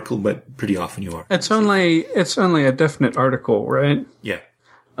an article, but pretty often you are. It's only a definite article, right? Yeah.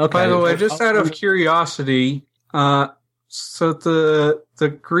 Okay. By the way, just out of curiosity, so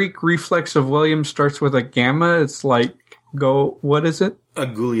the Greek reflex of William starts with a gamma. It's like what is it? A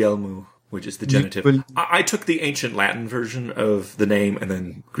Guglielmo, which is the genitive. I took the ancient Latin version of the name and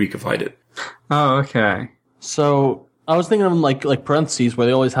then Greekified it. Oh, okay. So I was thinking of them like parentheses where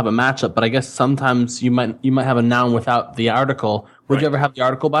they always have a matchup, but I guess sometimes you might have a noun without the article. Would you ever have the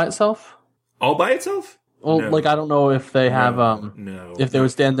article by itself? All by itself? Well, No. I don't know if they have No. if they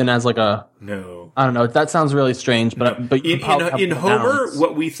would stand in as like a No. I don't know. That sounds really strange, but you In probably have Homer, nouns.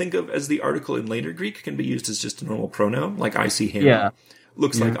 what we think of as the article in later Greek can be used as just a normal pronoun, like I see him. Yeah.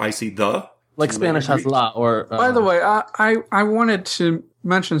 Looks like I see the. Like Spanish has la or By the way, I wanted to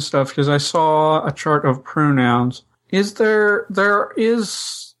mention stuff because I saw a chart of pronouns. Is there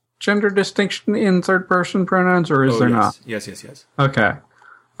is gender distinction in third person pronouns, or is there not? Yes. Okay.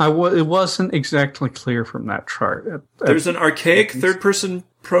 It wasn't exactly clear from that chart. There's an archaic third-person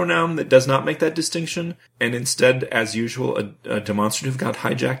pronoun that does not make that distinction, and instead, as usual, a demonstrative got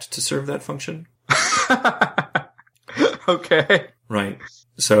hijacked to serve that function. Okay. Right.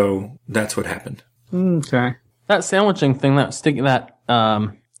 So that's what happened. Okay. that sandwiching thing, that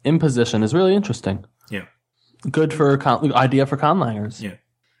imposition is really interesting. Yeah. Good for idea for conlangers. Yeah.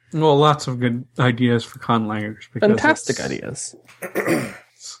 Well, lots of good ideas for conlangers. Fantastic ideas.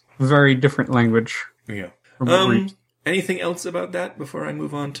 Very different language. Yeah. From what we- Anything else about that before I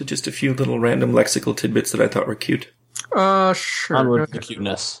move on to just a few little random lexical tidbits that I thought were cute? Sure. Onward to the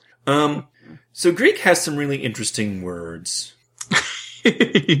cuteness. So Greek has some really interesting words.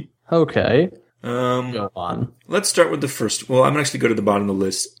 Okay. Go on. Let's start with the first. Well, I'm actually go to the bottom of the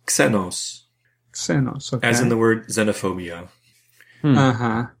list. Xenos. Xenos, okay. As in the word xenophobia.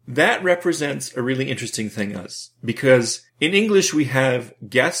 Uh-huh. That represents a really interesting thing because in English we have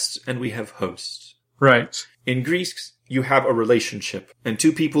guest and we have host. Right. In Greek, you have a relationship, and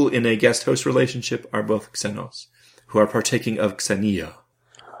two people in a guest-host relationship are both xenos, who are partaking of xenia.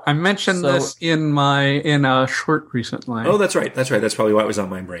 I mentioned this in a short recently. Oh, that's right. That's right. That's probably why it was on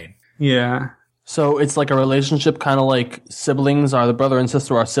my brain. Yeah. So it's like a relationship, kind of like siblings are the brother and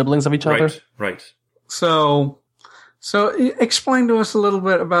sister are siblings of each other. Right. So explain to us a little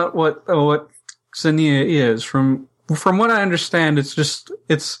bit about what Xenia is. From what I understand,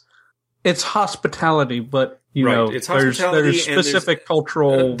 it's hospitality, but you know, it's hospitality. There's specific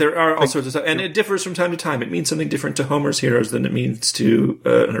cultural. There are all sorts of stuff, and it differs from time to time. It means something different to Homer's heroes than it means to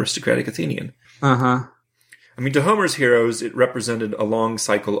an aristocratic Athenian. I mean, to Homer's heroes, it represented a long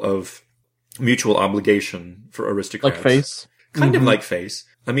cycle of mutual obligation for aristocrats, like Face, kind of like Face.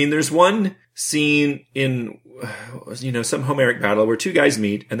 I mean, there's one scene in, some Homeric battle where two guys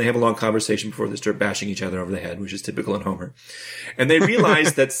meet and they have a long conversation before they start bashing each other over the head, which is typical in Homer. And they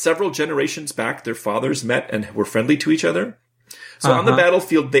realize that several generations back, their fathers met and were friendly to each other. So on the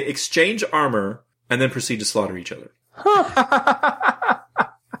battlefield, they exchange armor and then proceed to slaughter each other.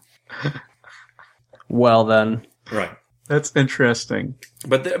 Well, then. Right. That's interesting.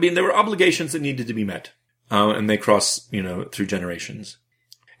 But there were obligations that needed to be met. And they cross, through generations.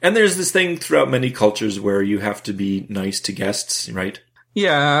 And there's this thing throughout many cultures where you have to be nice to guests, right?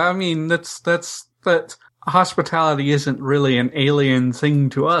 Yeah, I mean, that hospitality isn't really an alien thing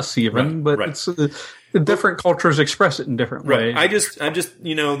to us even, but it's different cultures express it in different ways. I'm just,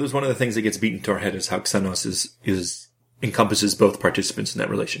 there's one of the things that gets beaten to our head is how Xenos encompasses both participants in that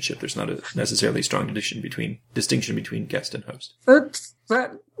relationship. There's not a necessarily strong distinction between guest and host.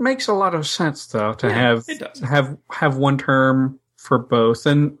 That makes a lot of sense, though, to have one term for both.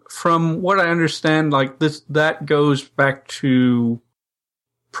 And from what I understand, like that goes back to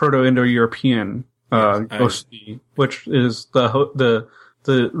Proto-Indo-European ghostly, which is the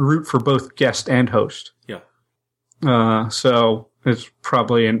root for both guest and host. Yeah. So it's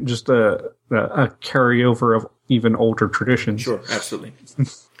probably just a carryover of even older traditions. Sure, absolutely.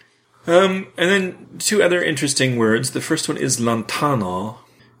 And then two other interesting words. The first one is lantano,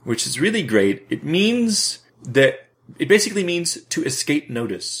 which is really great. It basically means to escape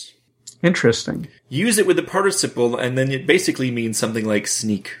notice. Interesting. Use it with the participle, and then it basically means something like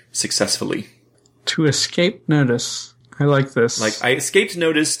sneak successfully. To escape notice. I like this. Like, I escaped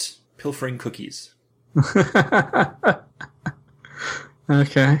noticed pilfering cookies.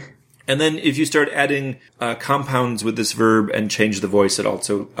 Okay. And then if you start adding compounds with this verb and change the voice, it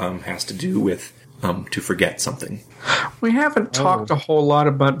also has to do with to forget something. We haven't talked a whole lot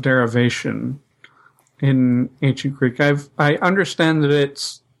about derivation in ancient Greek. I understand that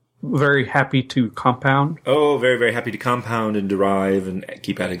it's very happy to compound. Oh, very, very happy to compound and derive and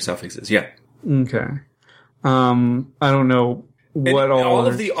keep adding suffixes. Yeah. Okay. I don't know what all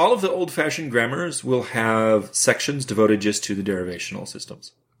of the old-fashioned grammars will have sections devoted just to the derivational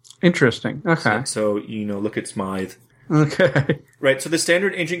systems. Interesting. Okay. So look at Smythe. Okay. Right. So the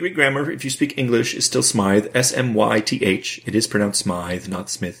standard ancient Greek grammar, if you speak English, is still Smythe. S-M-Y-T-H. It is pronounced Smythe, not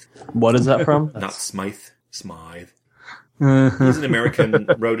Smith. What is that from? Not Smythe. Smythe. He's an American,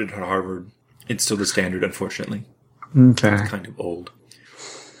 wrote it at Harvard. It's still the standard, unfortunately. Okay. It's kind of old.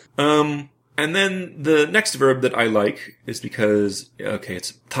 And then the next verb that I like is because,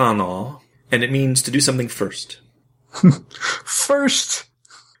 it's tano, and it means to do something first. First!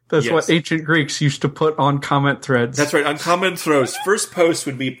 That's what ancient Greeks used to put on comment threads. That's right, on comment throws. First post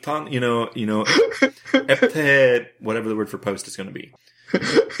would be, epte, whatever the word for post is going to be.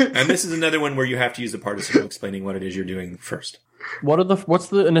 And this is another one where you have to use the participle explaining what it is you're doing first. What's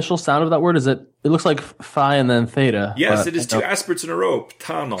the initial sound of that word? It looks like phi and then theta. Yes, it is two aspirates in a row.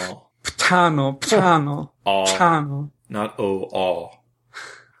 Ptano. Ptano. Ptano. Not o,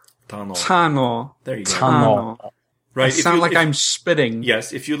 Tano. Tano. There you go. Tano. Right. I sound like I'm spitting.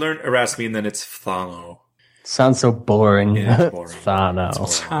 Yes, if you learn Erasmian, then it's phthano. Sounds so boring. Yeah, it's boring.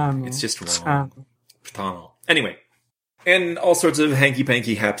 Phthano. It's just wrong. Phthano. Anyway. And all sorts of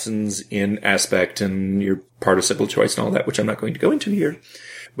hanky-panky happens in aspect and your participle choice and all that, which I'm not going to go into here.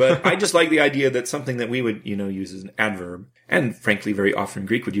 But I just like the idea that something that we would, use as an adverb, and frankly, very often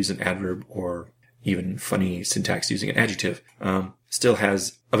Greek would use an adverb or even funny syntax using an adjective, still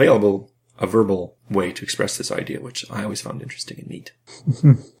has available a verbal way to express this idea, which I always found interesting and neat.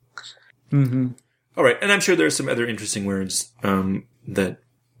 Mm-hmm. All right. And I'm sure there are some other interesting words, that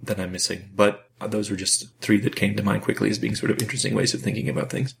I'm missing, but those were just three that came to mind quickly as being sort of interesting ways of thinking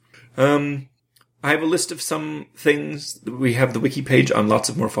about things. I have a list of some things. We have the wiki page on lots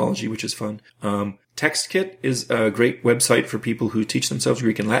of morphology, which is fun. TextKit is a great website for people who teach themselves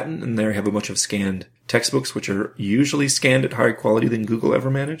Greek and Latin, and there have a bunch of scanned textbooks, which are usually scanned at higher quality than Google ever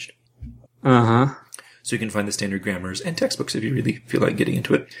managed. Uh-huh. So you can find the standard grammars and textbooks if you really feel like getting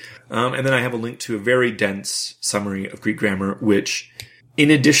into it. And then I have a link to a very dense summary of Greek grammar, which in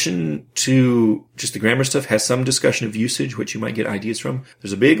addition to just the grammar stuff, has some discussion of usage, which you might get ideas from.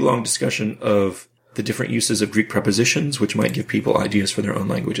 There's a big, long discussion of the different uses of Greek prepositions, which might give people ideas for their own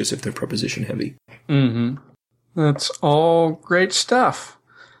languages if they're preposition heavy. Mm-hmm. That's all great stuff.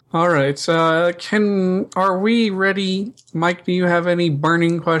 All right. Are we ready? Mike, do you have any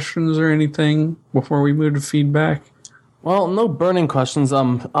burning questions or anything before we move to feedback? Well, no burning questions.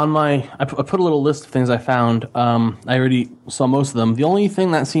 I put a little list of things I found. I already saw most of them. The only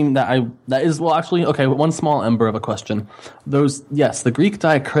thing that one small ember of a question. The Greek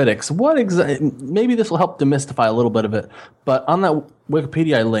diacritics. Maybe this will help demystify a little bit of it. But on that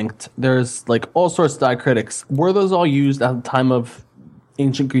Wikipedia I linked, there's like all sorts of diacritics. Were those all used at the time of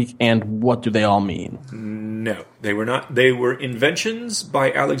ancient Greek, and what do they all mean? No, they were not. They were inventions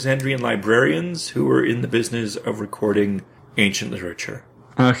by Alexandrian librarians who were in the business of recording ancient literature.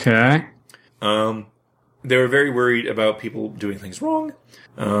 Okay. They were very worried about people doing things wrong,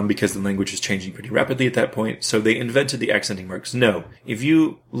 because the language is changing pretty rapidly at that point, so they invented the accenting marks. No, if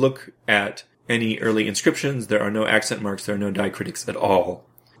you look at any early inscriptions, there are no accent marks, there are no diacritics at all.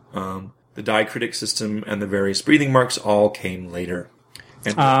 The diacritic system and the various breathing marks all came later.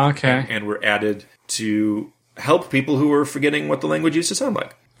 And were added to help people who were forgetting what the language used to sound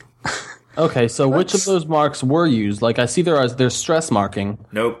like. Okay, so which of those marks were used? Like, I see there's stress marking.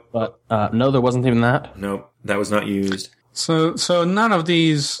 Nope. But no, there wasn't even that? Nope, that was not used. So none of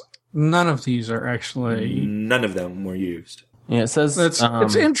these are actually... None of them were used. Yeah, it says... It's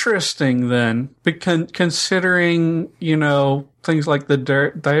interesting, then, considering, things like the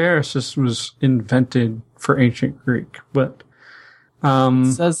diaeresis was invented for ancient Greek, but...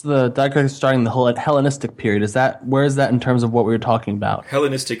 It says the diacritics starting the whole Hellenistic period. Where is that in terms of what we were talking about?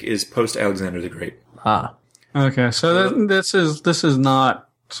 Hellenistic is post-Alexander the Great. Ah. Okay, so this is not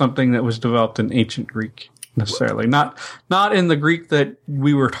something that was developed in ancient Greek, necessarily. Not in the Greek that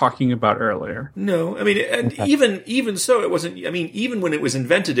we were talking about earlier. No, I mean, and even so, it wasn't, I mean, even when it was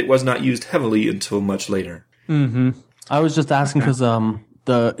invented, it was not used heavily until much later. Mm-hmm. I was just asking because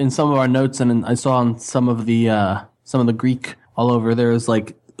in some of our notes, and I saw on some of the Greek all over, there's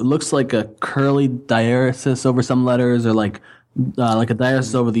it looks like a curly diaeresis over some letters, or like a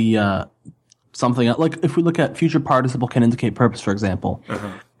diaeresis over the something. Like if we look at future participle can indicate purpose, for example,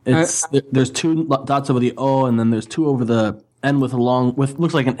 there's two dots over the O, and then there's two over the N with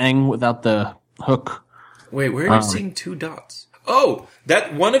looks like an eng without the hook. Wait, where are you seeing two dots? Oh,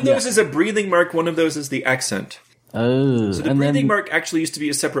 that one of those is a breathing mark. One of those is the accent. Oh, so the breathing mark actually used to be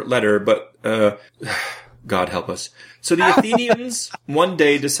a separate letter, but God help us. So the Athenians one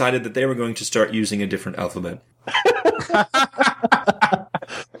day decided that they were going to start using a different alphabet.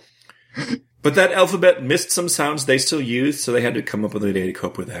 But that alphabet missed some sounds they still used, so they had to come up with a way to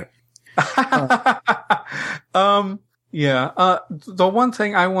cope with that. The one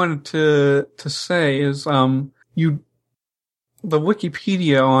thing I wanted to say is the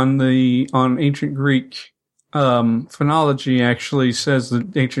Wikipedia on ancient Greek phonology actually says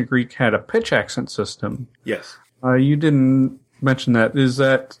that ancient Greek had a pitch accent system. Yes. You didn't mention that. Is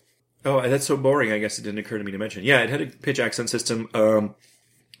that... Oh, that's so boring, I guess it didn't occur to me to mention. Yeah, it had a pitch accent system.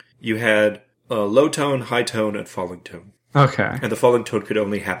 You had a low tone, high tone, and falling tone. Okay. And the falling tone could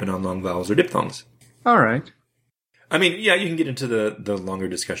only happen on long vowels or diphthongs. All right. I mean, yeah, you can get into the longer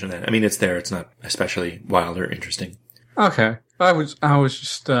discussion of that. I mean, it's there. It's not especially wild or interesting. Okay. I was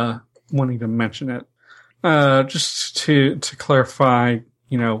just wanting to mention it. Just to clarify,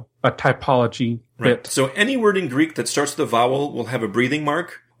 a typology right. bit. So any word in Greek that starts with a vowel will have a breathing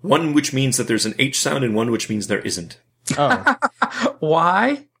mark, one which means that there's an H sound and one which means there isn't. Oh.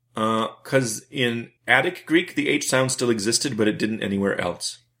 Why? Because in Attic Greek, the H sound still existed, but it didn't anywhere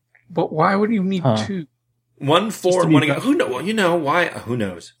else. But why would you need two? One for, one again. Who knows? Why? Who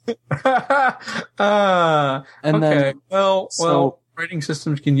knows? Well, writing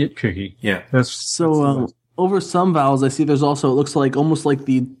systems can get cookie. Yeah. Over some vowels, I see there's also, it looks like almost like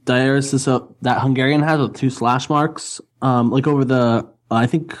the diaeresis that Hungarian has with two slash marks. Like over I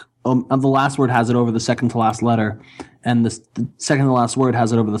think the last word has it over the second to last letter, and the second to last word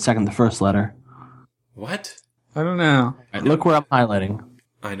has it over the second to first letter. What? I don't know. Look where I'm highlighting.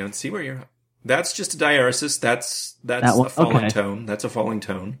 I don't see where you're. That's just a diaeresis. That's a falling tone. That's a falling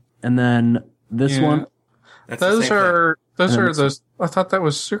tone. And then this one. Those are those. I thought that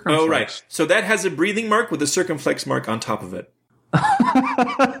was circumflex. Oh, right. So that has a breathing mark with a circumflex mark on top of it.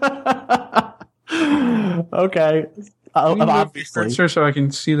 Okay. Obviously. So I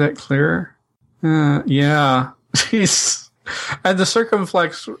can see that clearer. Yeah. Jeez. And the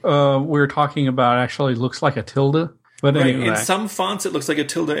circumflex we were talking about actually looks like a tilde. But Right. anyway. In some fonts, it looks like a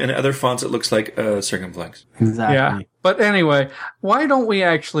tilde. In other fonts, it looks like a circumflex. Exactly. Yeah. But anyway, why don't we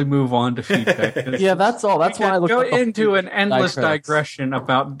actually move on to feedback? Yeah, that's all. That's We why I could looked go up the into an endless diacritics. digression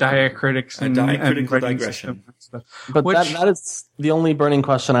about diacritics and diacritical writing digression. system and stuff. But Which- that is the only burning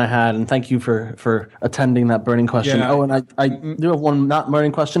question I had, and thank you for attending that burning question. Yeah. Oh, and I do have one not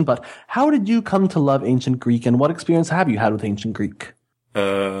burning question, but how did you come to love ancient Greek, and what experience have you had with ancient Greek?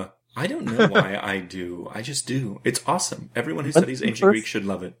 I don't know why I do. I just do. It's awesome. Everyone who But studies ancient first- Greek should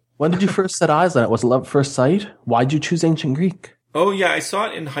love it. When did you first set eyes on it? Was it love at first sight? Why did you choose ancient Greek? Oh, yeah. I saw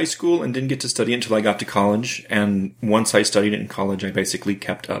it in high school and didn't get to study it until I got to college. And once I studied it in college, I basically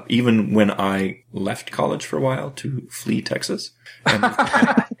kept up. Even when I left college for a while to flee Texas and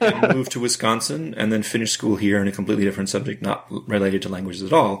moved to Wisconsin and then finished school here in a completely different subject, not related to languages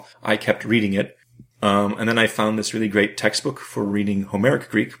at all, I kept reading it. And then I found this really great textbook for reading Homeric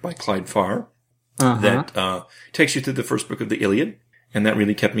Greek by Clyde Farr that takes you through the first book of the Iliad. And that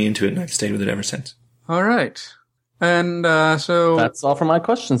really kept me into it, and I've stayed with it ever since. All right. And so That's all for my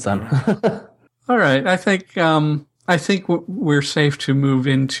questions then. all right, I think we're safe to move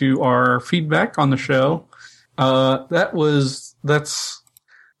into our feedback on the show. I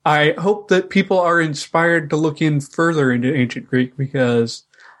hope that people are inspired to look in further into ancient Greek because,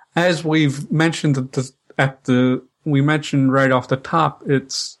 as we've mentioned we mentioned right off the top,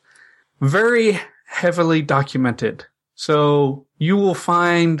 it's very heavily documented. So you will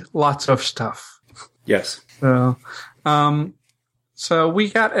find lots of stuff. Yes. So we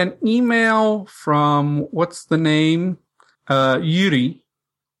got an email from what's the name? Yuri.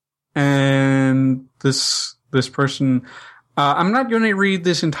 And this person, I'm not going to read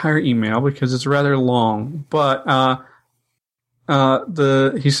this entire email because it's rather long, but,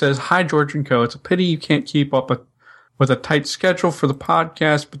 he says, "Hi, George and Co. It's a pity you can't keep up with a tight schedule for the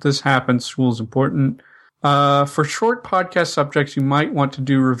podcast, but this happens. School is important. For short podcast subjects, you might want to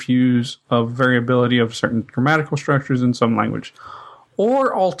do reviews of variability of certain grammatical structures in some language.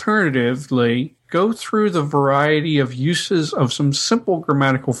 Or alternatively, go through the variety of uses of some simple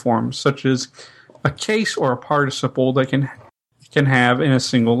grammatical forms, such as a case or a participle that can have in a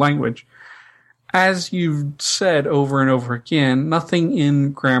single language. As you've said over and over again, nothing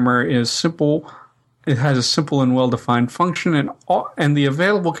in grammar is simple. It has a simple and well-defined function, and the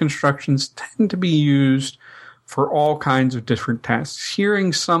available constructions tend to be used for all kinds of different tasks.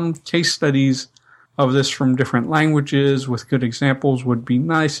 Hearing some case studies of this from different languages with good examples would be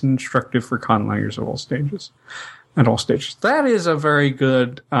nice and instructive for conlangers of all stages. At all stages. That is a very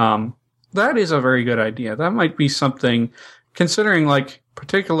good idea. That might be something, considering like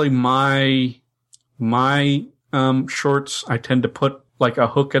particularly my shorts, I tend to put like a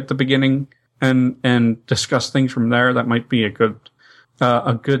hook at the beginning and discuss things from there. That might be a good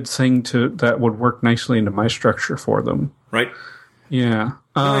thing that would work nicely into my structure for them. Right. Yeah.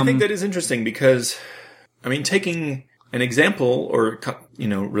 I think that is interesting because, I mean, taking an example or,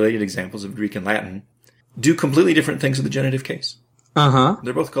 related examples of Greek and Latin do completely different things with the genitive case.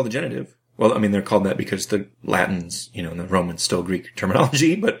 They're both called the genitive. Well, I mean, they're called that because the Latins, and the Romans stole Greek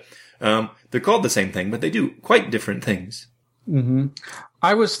terminology, but they're called the same thing, but they do quite different things. Mm-hmm.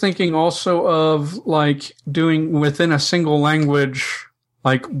 I was thinking also of like doing within a single language,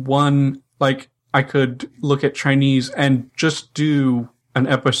 like I could look at Chinese and just do an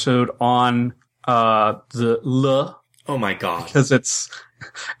episode on the le. Oh my god! Because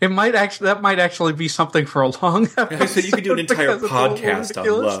that might actually be something for a long episode. So you could do an entire podcast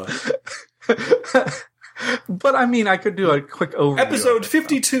on love. But I mean, I could do a quick overview. Episode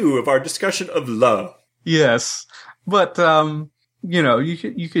 52 of our discussion of love. Yes, but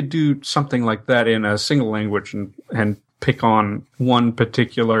you could do something like that in a single language and pick on one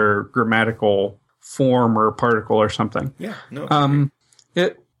particular grammatical form or particle or something. Yeah, no.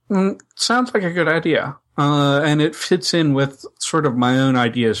 It sounds like a good idea, and it fits in with sort of my own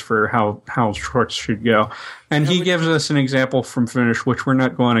ideas for how shorts should go. And he gives us an example from Finnish, which we're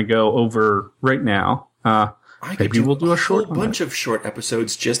not going to go over right now. Maybe we'll do a short whole bunch of short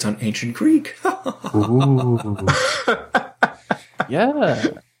episodes just on ancient Greek. Ooh. Yeah.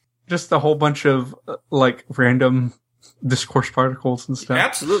 Just a whole bunch of like random discourse particles and stuff.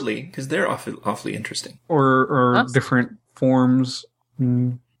 Absolutely, because they're awfully interesting. Or different forms.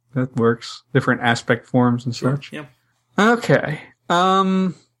 That works. Different aspect forms and such. Yeah. Okay.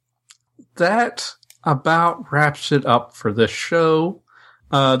 That about wraps it up for this show.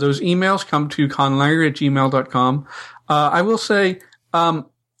 Those emails come to conlanger@gmail.com. I will say, I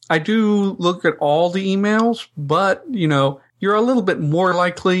do look at all the emails, but, you're a little bit more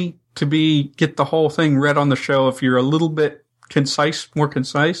likely to get the whole thing read on the show if you're a little bit more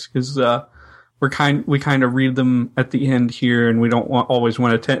concise, because, we kind of read them at the end here, and we don't always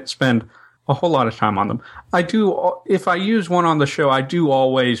want to be a whole lot of time on them. If I use one on the show, I do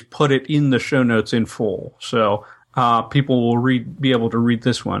always put it in the show notes in full, so people will be able to read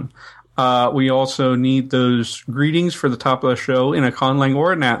this one. We also need those greetings for the top of the show in a conlang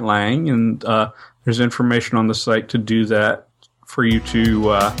or a natlang, and there's information on the site to do that for you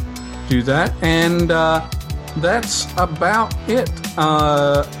to do that. And that's about it.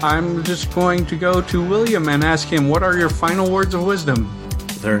 I'm just going to go to William and ask him, what are your final words of wisdom?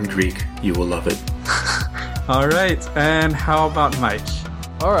 Learn Greek. You will love it. All right. And how about Mike?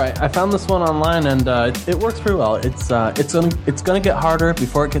 All right, I found this one online, and it works pretty well. It's gonna get harder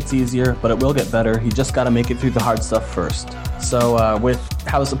before it gets easier, but it will get better. You just got to make it through the hard stuff first. So with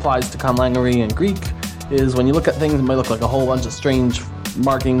how this applies to conlangery and Greek is when you look at things, it might look like a whole bunch of strange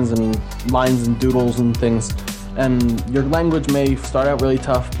markings and lines and doodles and things. And your language may start out really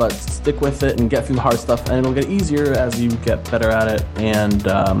tough, but stick with it and get through the hard stuff, and it'll get easier as you get better at it. And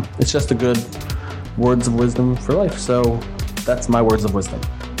it's just a good words of wisdom for life. So that's my words of wisdom.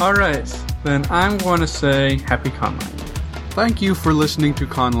 All right, then I'm going to say happy conlang. Thank you for listening to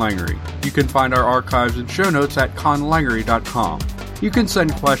Conlangery. You can find our archives and show notes at conlangery.com. You can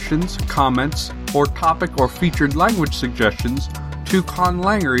send questions, comments, or topic or featured language suggestions to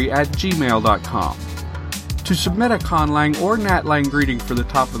conlangery@gmail.com. To submit a conlang or natlang greeting for the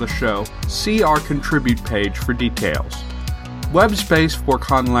top of the show, see our contribute page for details. Web space for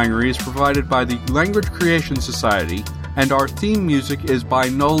Conlangery is provided by the Language Creation Society, and our theme music is by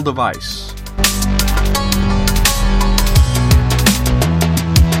Null Device.